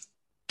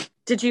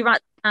 Did you write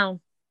it down?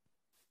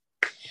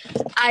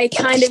 I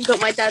kind of got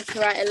my dad to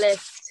write a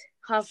list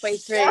halfway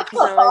through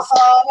because I was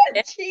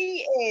that's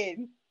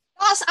cheating.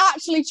 That's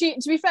actually cheating.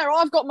 To be fair,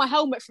 I've got my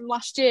helmet from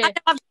last year.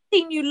 I've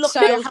seen you look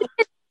So- at your helmet.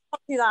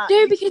 Do that.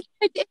 no, because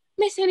I didn't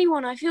miss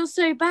anyone. I feel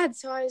so bad,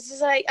 so I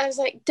was like,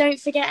 don't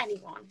forget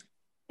anyone.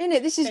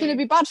 Innit? This is going to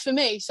be bad for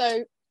me.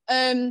 So,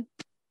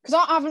 because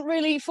I haven't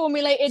really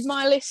formulated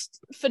my list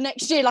for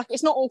next year. Like,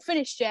 it's not all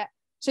finished yet.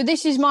 So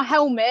this is my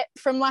helmet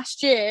from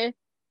last year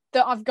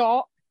that I've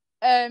got.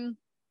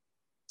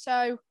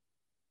 So,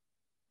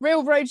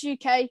 Real Roads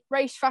UK,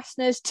 Race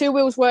Fasteners, Two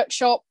Wheels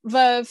Workshop,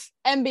 Verve,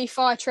 MB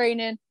Fire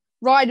Training,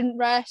 Ride and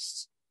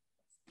Rest.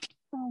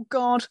 Oh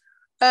God,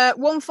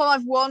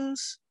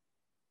 151s.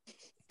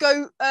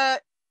 Go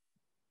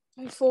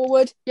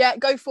forward. Yeah,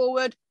 go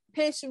forward.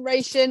 Pearson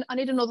Racing. I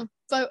need another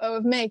photo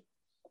of me.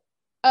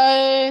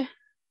 151s.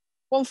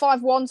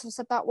 I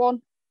said that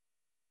one.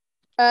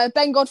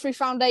 Ben Godfrey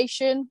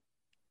Foundation.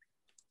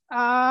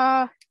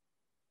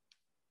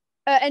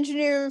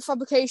 Engineering and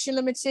Fabrication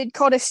Limited.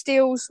 Cardiff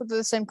Steels. They're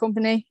the same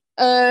company.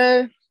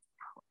 There's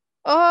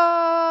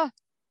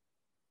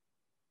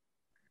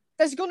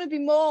going to be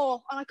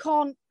more, and I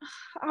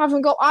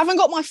haven't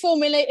got my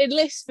formulated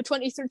list for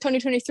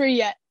 2023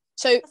 yet.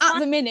 So at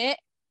the minute,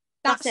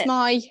 that's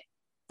my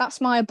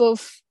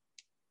above.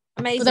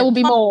 Amazing. But there will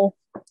be more.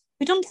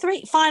 We've done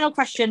 3. Final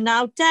question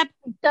now, Deb.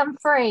 We've done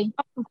 3.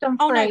 We've done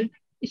 3. No.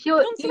 It's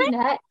you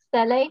next,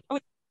 Ellie.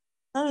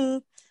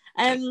 Oh,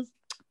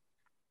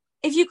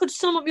 if you could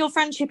sum up your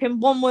friendship in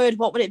one word,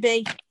 what would it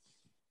be?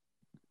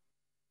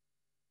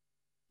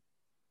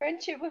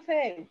 Friendship with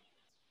who?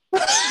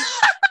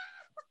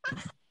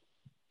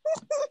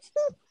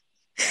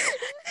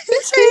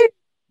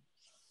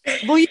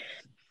 Will you,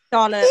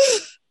 Charlotte?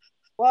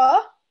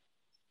 What?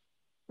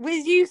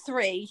 With you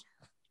 3.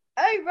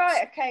 Oh,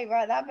 right. Okay,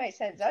 right. That makes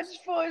sense. I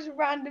just thought it was a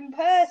random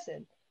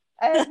person.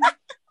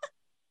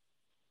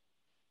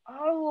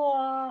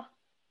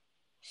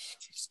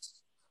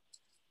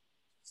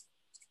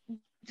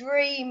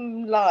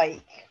 Dream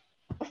like.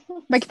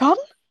 Beg your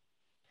pardon?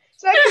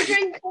 It's like a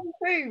dream come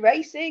true.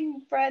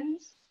 Racing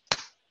friends.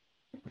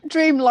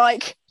 Dream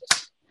like.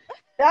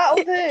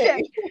 That'll do. Yeah,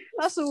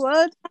 that's a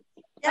word.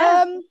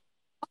 Yeah.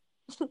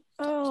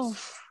 Oh.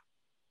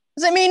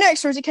 Is it me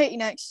next or is it Katie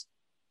next?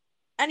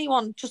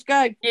 Anyone, just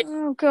go.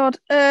 Oh God.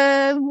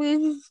 I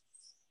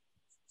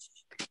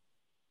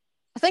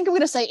think I'm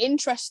gonna say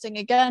interesting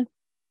again.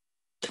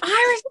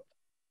 Sorry.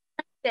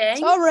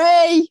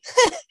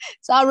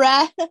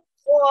 Sorry.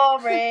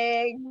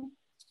 Boring.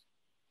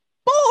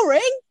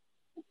 Boring.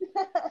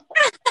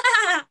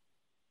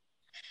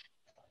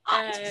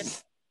 Uh,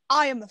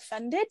 I am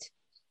offended.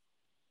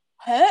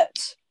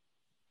 Hurt.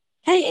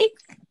 Katie?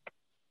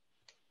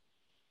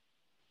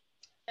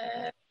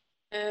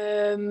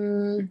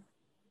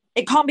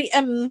 It can't be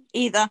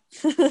either.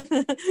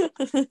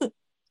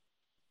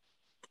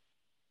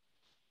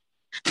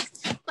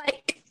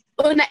 like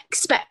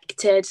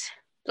unexpected.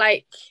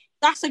 Like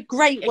That's a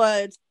great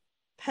word.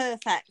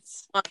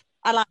 Perfect.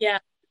 I like yeah.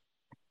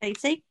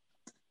 Katie.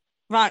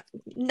 Right,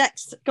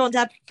 next. Go on,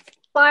 Deb.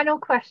 Final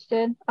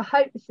question. I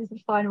hope this is the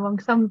final one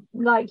because I'm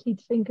likely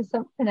to think of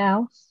something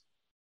else.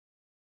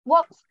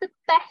 What's the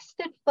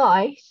best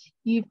advice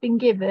you've been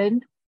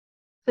given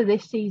for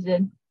this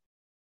season?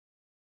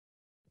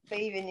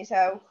 Believe in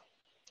yourself.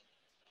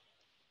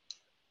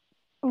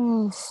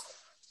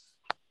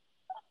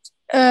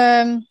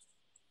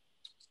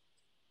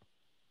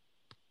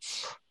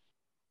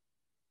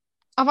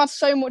 I've had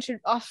so much.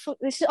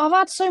 I've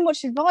had so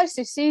much advice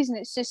this season.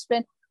 It's just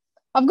been.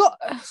 I've got.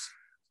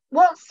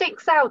 What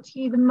sticks out to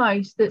you the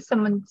most that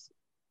someone's,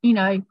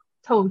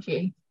 told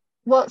you?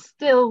 What's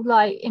still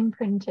like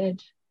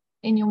imprinted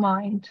in your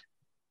mind?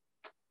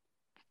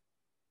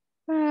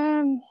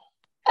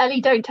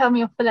 Ellie, don't tell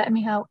me off for letting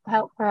me help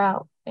her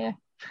out. Yeah.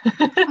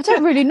 I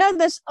don't really know.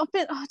 There's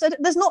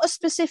not a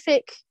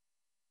specific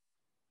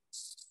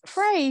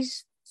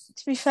phrase.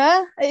 To be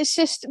fair, it's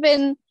just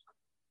been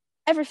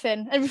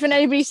everything. Everything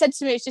anybody said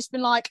to me, it's just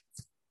been like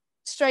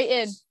straight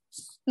in.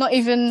 Not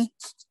even,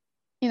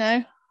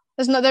 there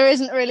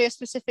isn't really a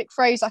specific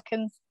phrase I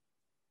can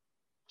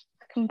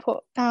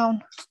put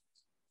down.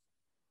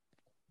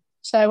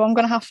 So I'm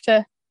gonna have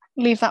to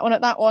leave that one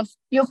at that one.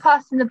 You're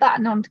passing the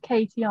baton on to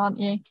Katie, aren't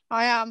you?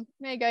 I am.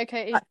 There you go,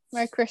 Katie.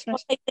 Merry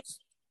Christmas.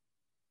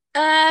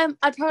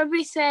 I'd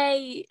probably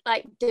say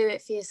do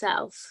it for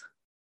yourself.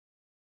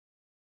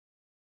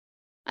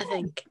 I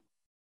think.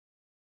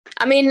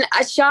 I mean,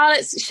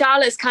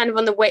 Charlotte's kind of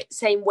on the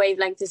same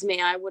wavelength as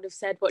me. I would have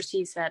said what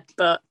she said,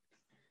 but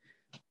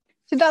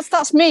So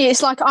that's me.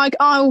 It's like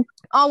I'm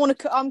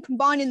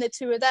combining the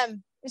two of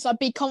them. It's like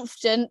be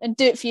confident and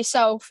do it for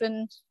yourself,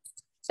 and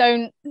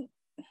don't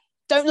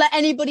let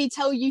anybody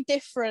tell you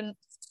different.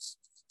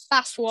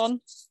 That's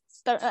one.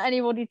 Don't let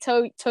anybody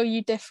tell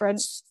you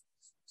different.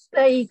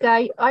 There you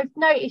go. I've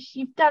noticed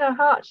you've done a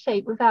heart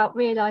shape without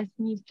realising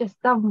you've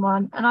just done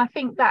one. And I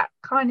think that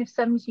kind of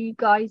sums you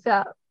guys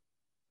up.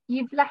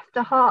 You've left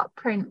a heart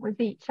print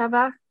with each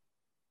other.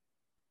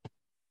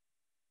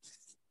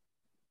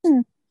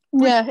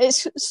 Yeah,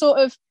 it's sort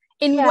of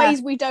in Yeah.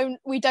 ways we don't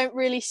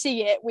really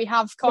see it. We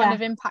have kind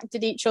of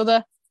impacted each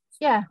other.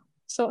 Yeah.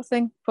 Sort of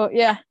thing. But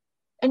yeah.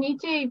 And you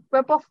do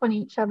rub off on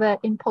each other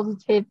in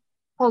positive,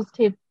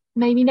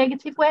 maybe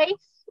negative ways.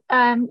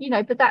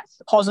 But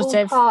that's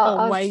Positive all part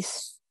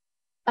always.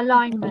 Of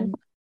alignment.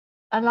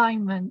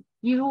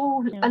 You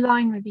all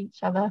align with each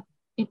other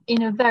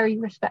in a very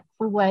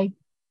respectful way.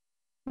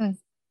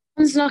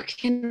 Someone's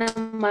knocking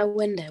on my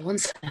window. One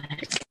sec.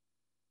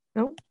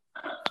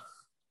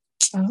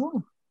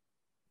 Oh.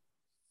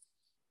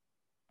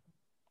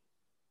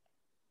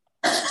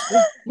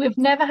 We've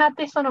never had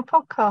this on a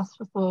podcast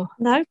before.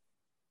 No.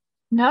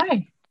 No.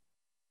 I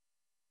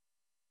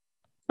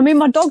mean,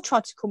 my dog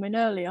tried to come in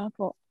earlier,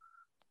 but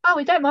Oh,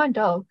 we don't mind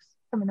dogs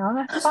coming on.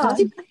 That's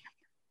fine.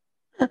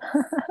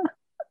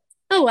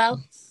 Oh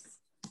well.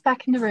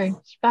 Back in the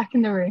room. She's back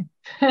in the room.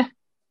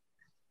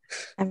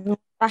 Everyone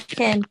back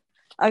in.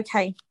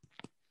 Okay.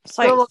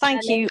 So Go on,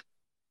 thank Ellie. you.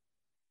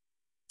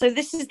 So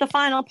this is the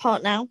final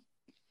part now.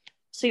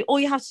 So all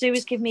you have to do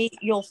is give me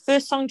your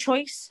first song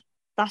choice.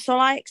 That's all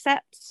I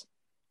accept.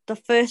 The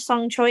first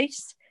song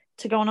choice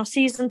to go on our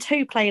season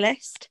 2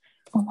 playlist.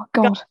 oh my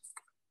god.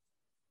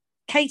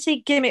 Katie,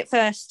 give me it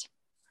first.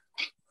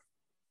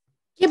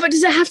 Yeah, but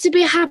does it have to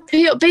be a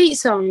happy upbeat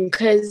song?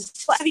 Because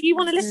Whatever you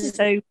want to listen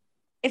to.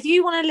 If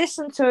you want to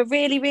listen to a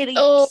really, really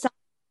Oh. song,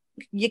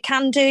 you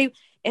can do.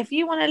 If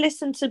you want to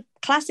listen to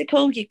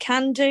classical, you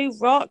can do.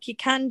 Rock, you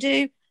can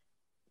do.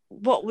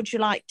 What would you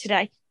like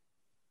today?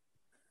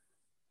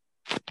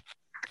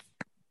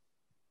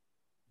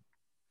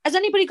 Has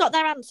anybody got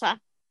their answer? I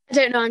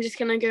don't know. I'm just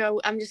gonna have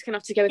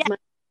to go with my.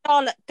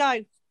 Charlotte,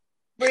 go.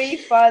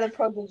 Breathe by the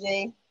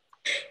Prodigy.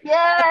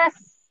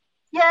 Yes.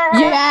 Yes.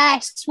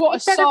 Yes, what You a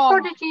said a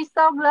song. Prodigy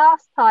song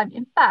last time.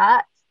 In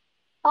fact,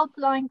 hold the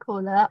line,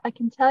 caller. I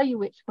can tell you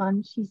which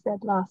one she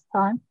said last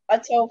time. I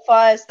told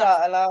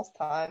Firestarter last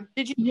time.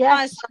 Did you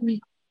Yes,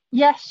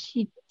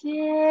 she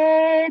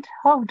did.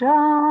 Hold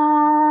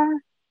on.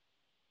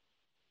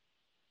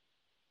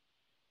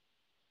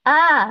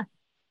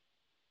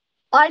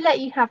 I let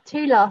you have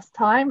two last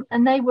time,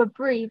 and they were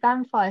Breathe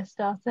and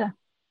Firestarter.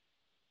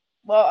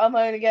 Well, I'm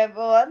only going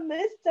for one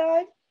this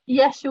time.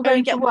 Yes, you're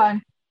going get for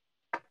one.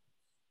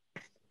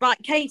 Right,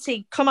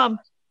 Katie, come on.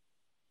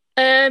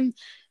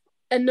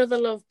 Another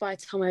Love by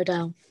Tom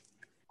O'Dell.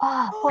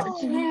 Oh, what a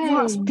tune.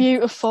 That's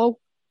beautiful.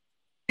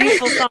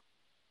 Beautiful song.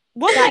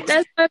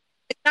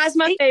 That's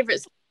my favourite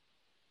song.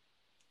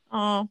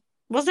 Oh,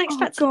 wasn't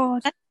expecting. Oh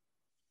god.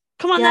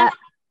 Come on Yeah.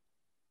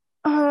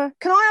 then.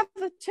 Can I have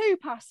the 2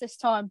 pass this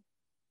time?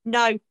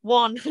 No,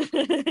 one.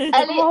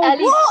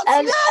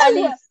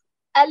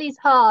 Ellie's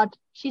hard.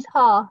 She's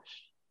harsh.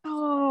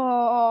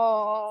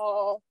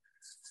 Oh.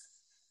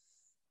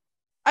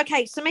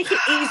 Okay, so make it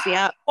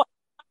easier. What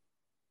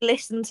do you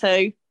listen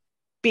to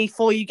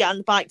before you get on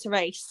the bike to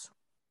race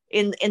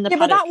in the Yeah, paddock?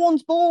 but that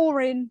one's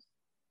boring.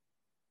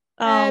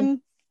 I know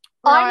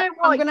Right,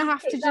 what I'm gonna you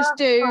have to picked just last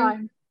do.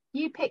 time.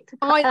 You picked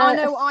I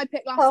know what I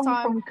picked last song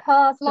time. from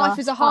Cars Life last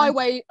is a time.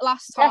 Highway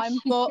last time,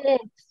 Yes, you but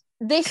did.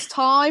 this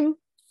time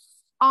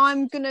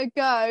I'm gonna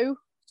go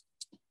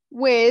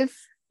with.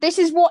 This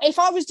is what if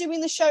I was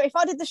doing the show. If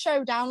I did the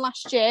showdown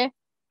last year,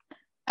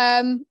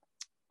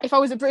 if I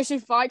was a British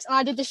Superbikes and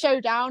I did the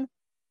showdown,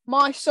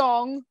 my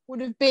song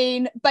would have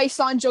been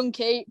 "Baseline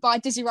Junkie" by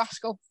Dizzy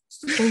Rascal.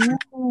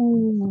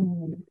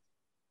 Ooh.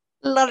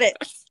 Love it.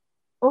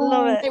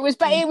 Love it. It was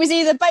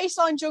either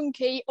Baseline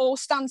Junkie or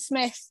Stan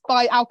Smith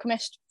by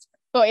Alchemist,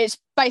 but it's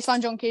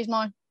Baseline Junkie is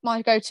my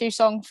go-to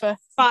song for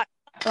Right.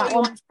 that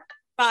one.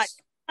 Right.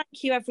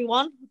 Thank you,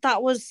 everyone.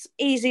 That was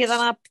easier than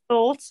I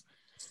thought.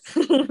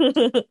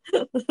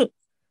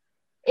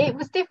 It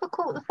was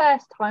difficult the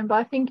first time, but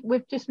I think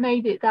we've just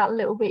made it that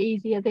little bit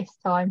easier this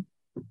time.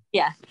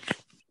 Yeah.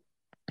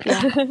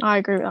 Yeah, I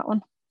agree with that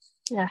one.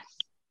 Yes.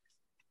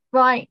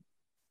 Right.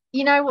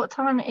 You know what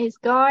time it is,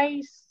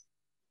 guys?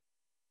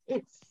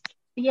 It's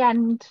the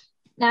end.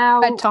 Now,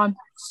 Bedtime.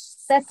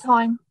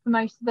 bedtime for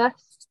most of us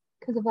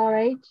because of our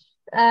age.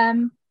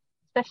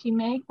 Especially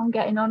me. I'm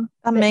getting on.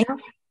 And me. Now.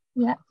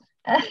 Yeah.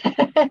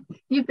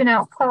 You've been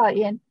out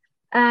partying.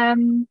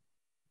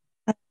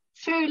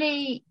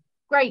 Truly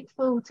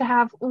grateful to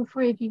have all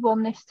three of you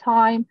on this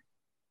time,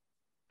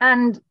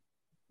 and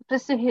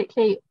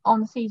specifically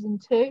on season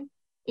 2.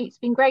 It's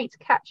been great to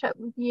catch up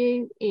with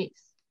you. It's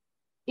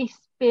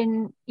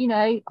been,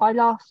 I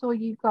last saw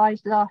you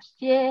guys last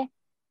year,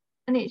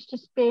 and it's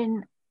just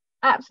been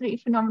absolutely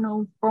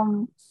phenomenal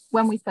from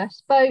when we first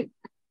spoke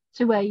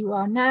to where you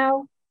are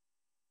now.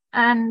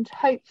 And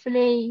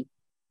hopefully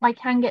I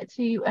can get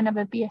to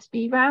another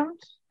BSB round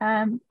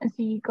and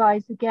see you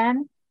guys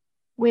again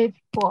with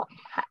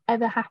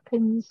whatever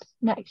happens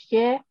next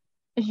year.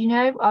 As you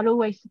know, I'll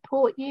always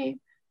support you.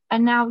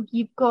 And now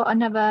you've got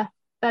another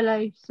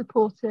fellow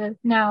supporter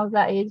now,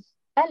 that is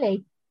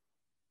Ellie.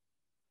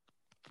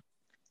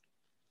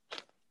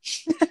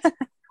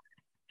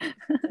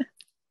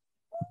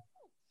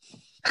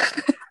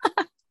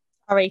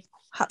 Sorry,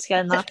 had to get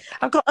in there.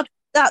 I've got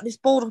this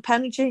balled up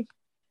energy,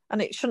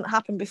 and it shouldn't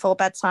happen before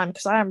bedtime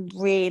because I am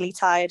really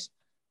tired.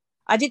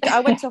 I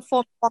went to a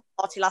Formula 1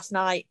 party last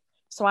night,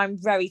 so I'm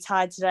very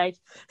tired today.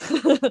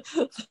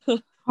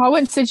 I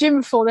went to the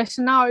gym before this,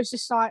 and now it's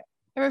just like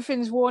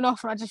everything's worn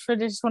off, and I just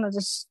really just want to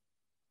just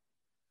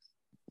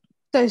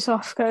doze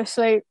off, go to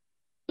sleep.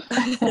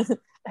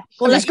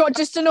 Well, I've got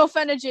just enough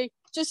energy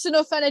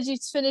to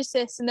finish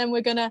this, and then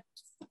we're gonna.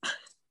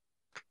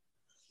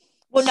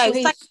 Well, no,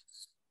 thank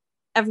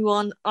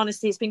everyone.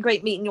 Honestly, it's been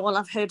great meeting you all.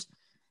 I've heard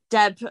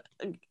Deb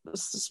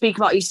speak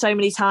about you so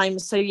many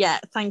times. So yeah,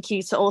 thank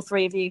you to all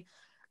three of you.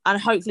 And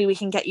hopefully we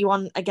can get you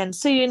on again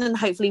soon. And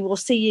hopefully we'll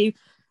see you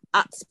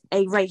at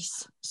a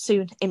race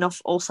soon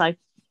enough also.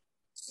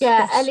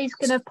 Yeah, Ellie's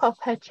going to pop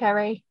her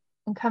cherry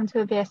and come to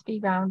a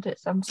VSB round at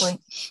some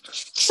point.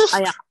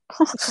 I am.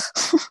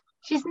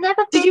 She's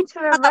never been to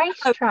a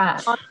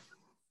racetrack.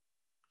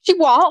 She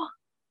what?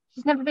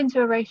 She's never been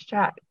to a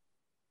racetrack.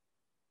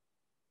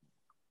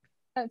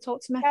 Don't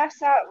talk to me.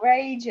 That's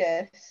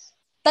outrageous.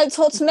 Don't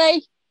talk to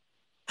me.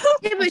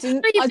 Yeah, but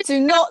I do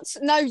not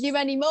know you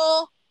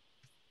anymore.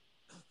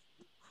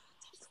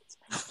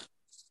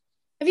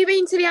 Have you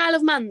been to the Isle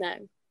of Man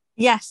though?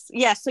 Yes.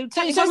 So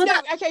So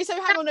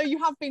hang on. No,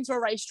 you have been to a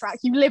racetrack.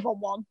 You live on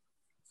one.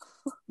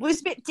 Well,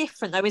 it's a bit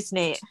different though, isn't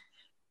it?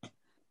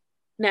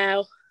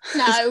 No.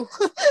 It's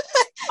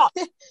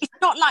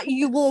not like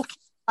you walk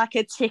like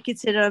a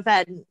ticketed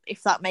event,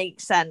 if that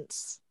makes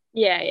sense.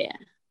 Yeah.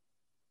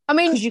 I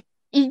mean, you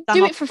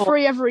do it for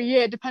free every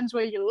year. Depends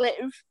where you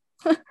live.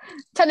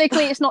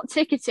 Technically, it's not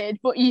ticketed,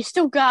 but you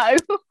still go.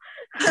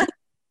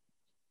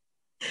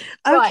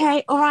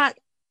 Okay, all right.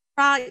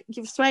 Right,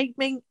 you've swayed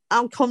me.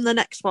 I'll come the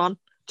next one.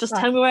 Just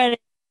tell me where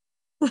it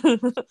is.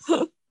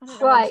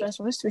 Right. First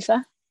one is, to be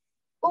fair.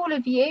 All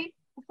of you,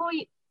 before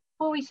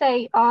we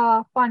say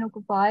our final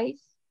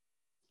goodbyes,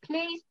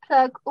 please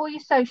plug all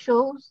your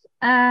socials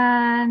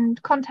and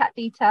contact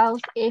details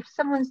if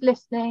someone's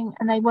listening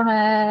and they want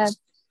to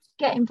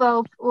get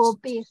involved or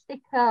be a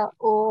sticker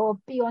or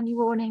be on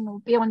your awning or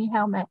be on your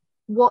helmet.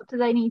 What do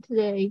they need to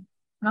do?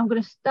 And I'm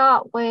going to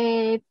start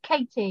with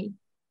Katie.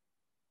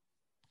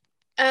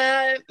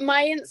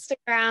 My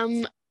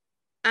Instagram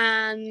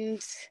and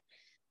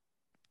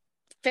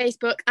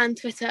Facebook and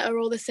Twitter are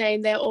all the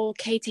same. They're all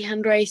Katie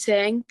Hand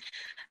Racing.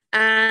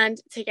 And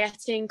to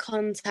get in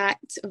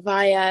contact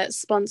via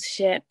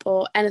sponsorship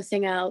or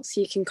anything else,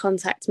 you can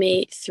contact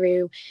me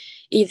through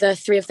either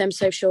three of them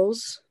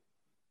socials,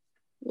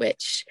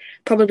 which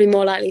probably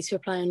more likely to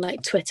apply on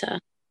like Twitter.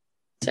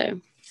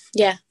 So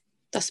yeah,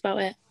 that's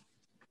about it.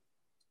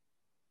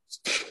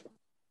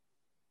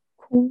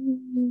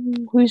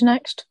 Who's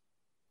next?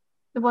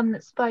 The one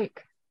that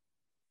spoke.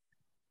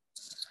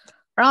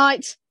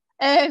 Right.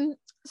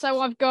 So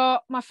I've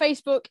got my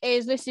Facebook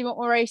is Lissy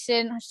Whitmore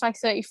Racing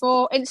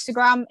 #34.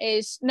 Instagram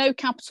is no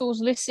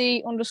capitals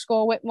Lissy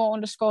 _Whitmore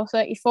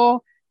 _34.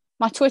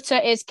 My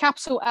Twitter is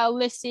capital L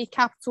Lissy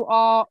capital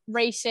R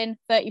Racing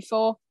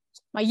 34.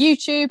 My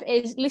YouTube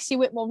is Lissy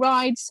Whitmore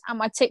Rides, and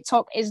my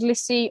TikTok is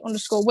Lissy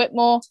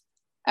 _Whitmore.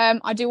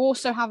 I do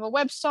also have a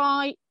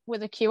website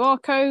with a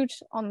QR code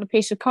on the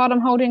piece of card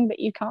I'm holding,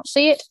 but you can't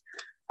see it.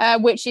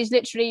 Which is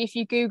literally, if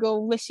you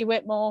Google Lissy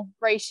Whitmore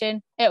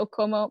Racing, it'll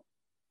come up.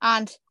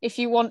 And if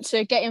you want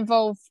to get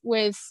involved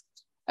with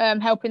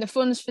helping the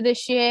funds for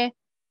this year,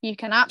 you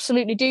can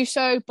absolutely do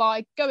so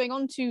by going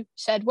onto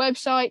said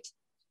website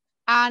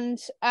and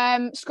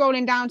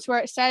scrolling down to where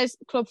it says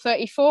Club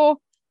 34,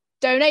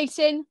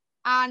 donating,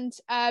 and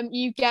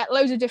you get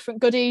loads of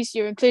different goodies.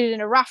 You're included in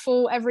a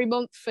raffle every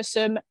month for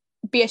some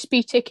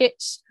BSB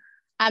tickets.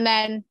 And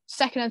then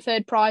second and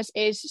third prize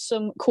is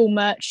some cool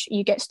merch.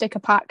 You get sticker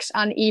packs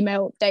and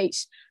email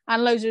updates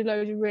and loads of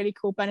really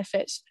cool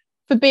benefits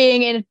for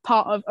being in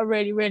part of a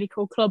really, really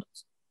cool club.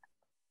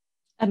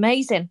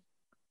 Amazing.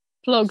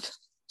 Plugged.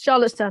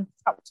 Charlotte's turn.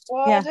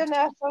 Well, yeah. I don't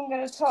know if I'm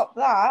going to top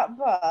that,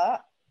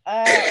 but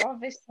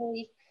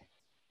obviously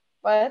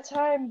by the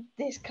time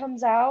this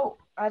comes out,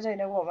 I don't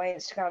know what my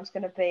Instagram's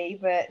going to be,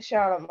 but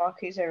Charlotte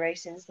Marcuzzo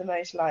Racing is the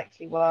most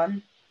likely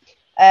one.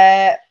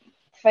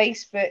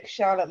 Facebook,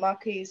 Charlotte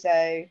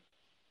Marcuzzo.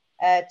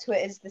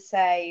 Twitter's the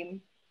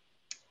same.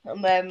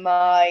 And then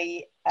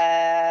my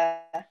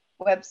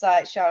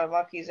website, Charlotte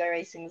Marcuzzo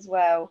Racing as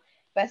well.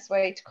 Best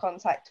way to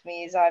contact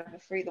me is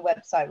either through the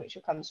website, which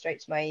will come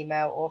straight to my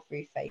email, or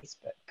through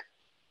Facebook.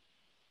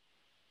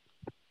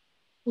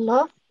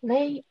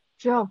 Lovely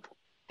job,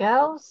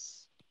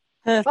 girls.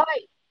 Right.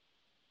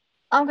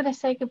 I'm going to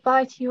say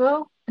goodbye to you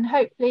all. and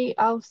hopefully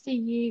I'll see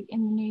you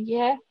in the new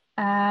year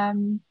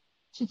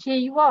to cheer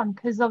you on,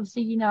 because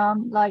obviously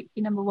I'm like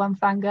your number one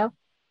fangirl.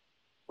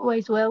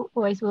 Always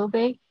will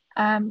be.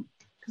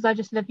 Because I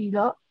just love you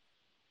lot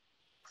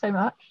so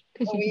much.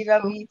 Because We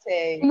love you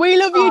too. We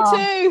love you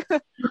too.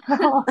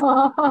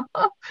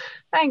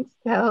 Thanks,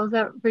 girls.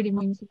 That really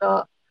means a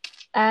lot.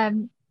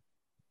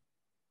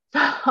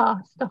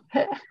 Stop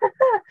it.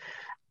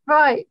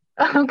 Right,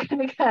 I'm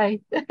gonna go.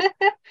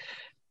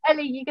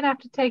 Ellie, you're gonna have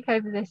to take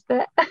over this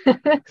bit.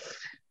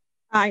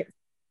 Right.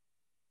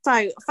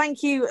 So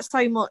thank you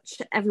so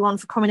much, everyone,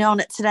 for coming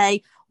on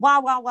today.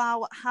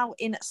 Wow. How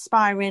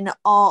inspiring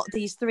are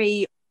these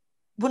three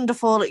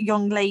wonderful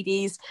young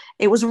ladies.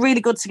 It was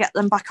really good to get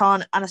them back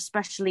on, and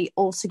especially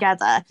all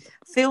together.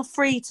 Feel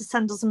free to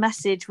send us a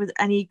message with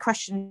any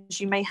questions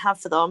you may have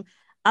for them.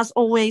 As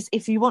always,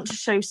 if you want to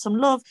show some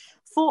love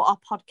for our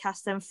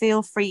podcast, then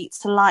feel free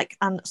to like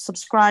and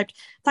subscribe.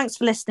 Thanks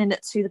for listening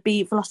to the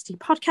Be Velocity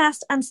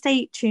podcast, and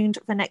stay tuned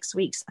for next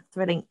week's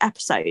thrilling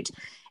episode.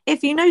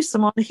 If you know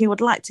someone who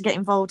would like to get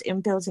involved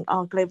in building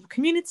our global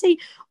community,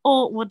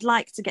 or would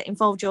like to get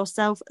involved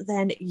yourself,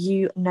 then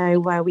you know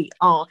where we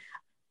are.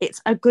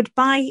 It's a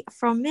goodbye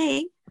from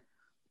me.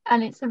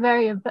 And it's a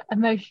very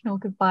emotional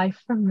goodbye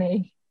from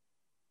me.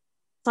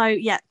 So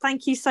yeah,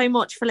 thank you so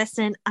much for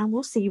listening, and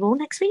we'll see you all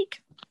next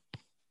week.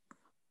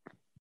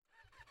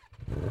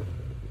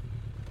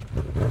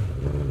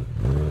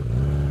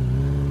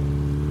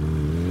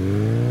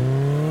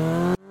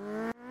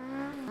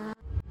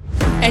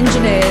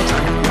 Engineered.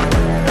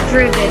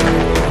 Driven.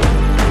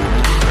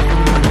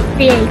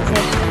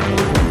 Creative.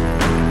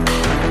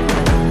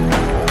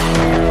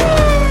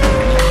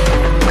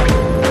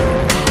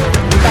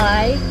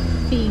 By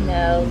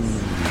females.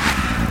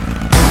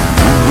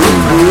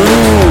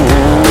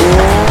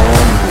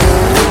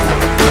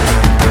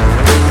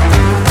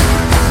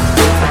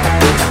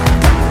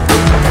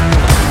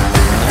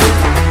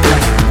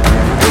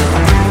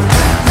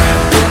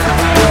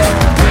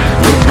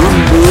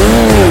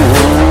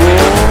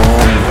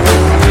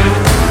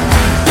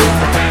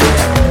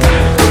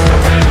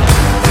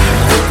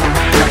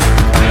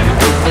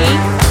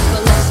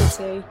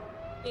 Velocity.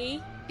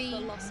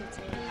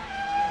 Velocity.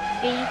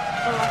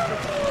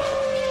 Velocity.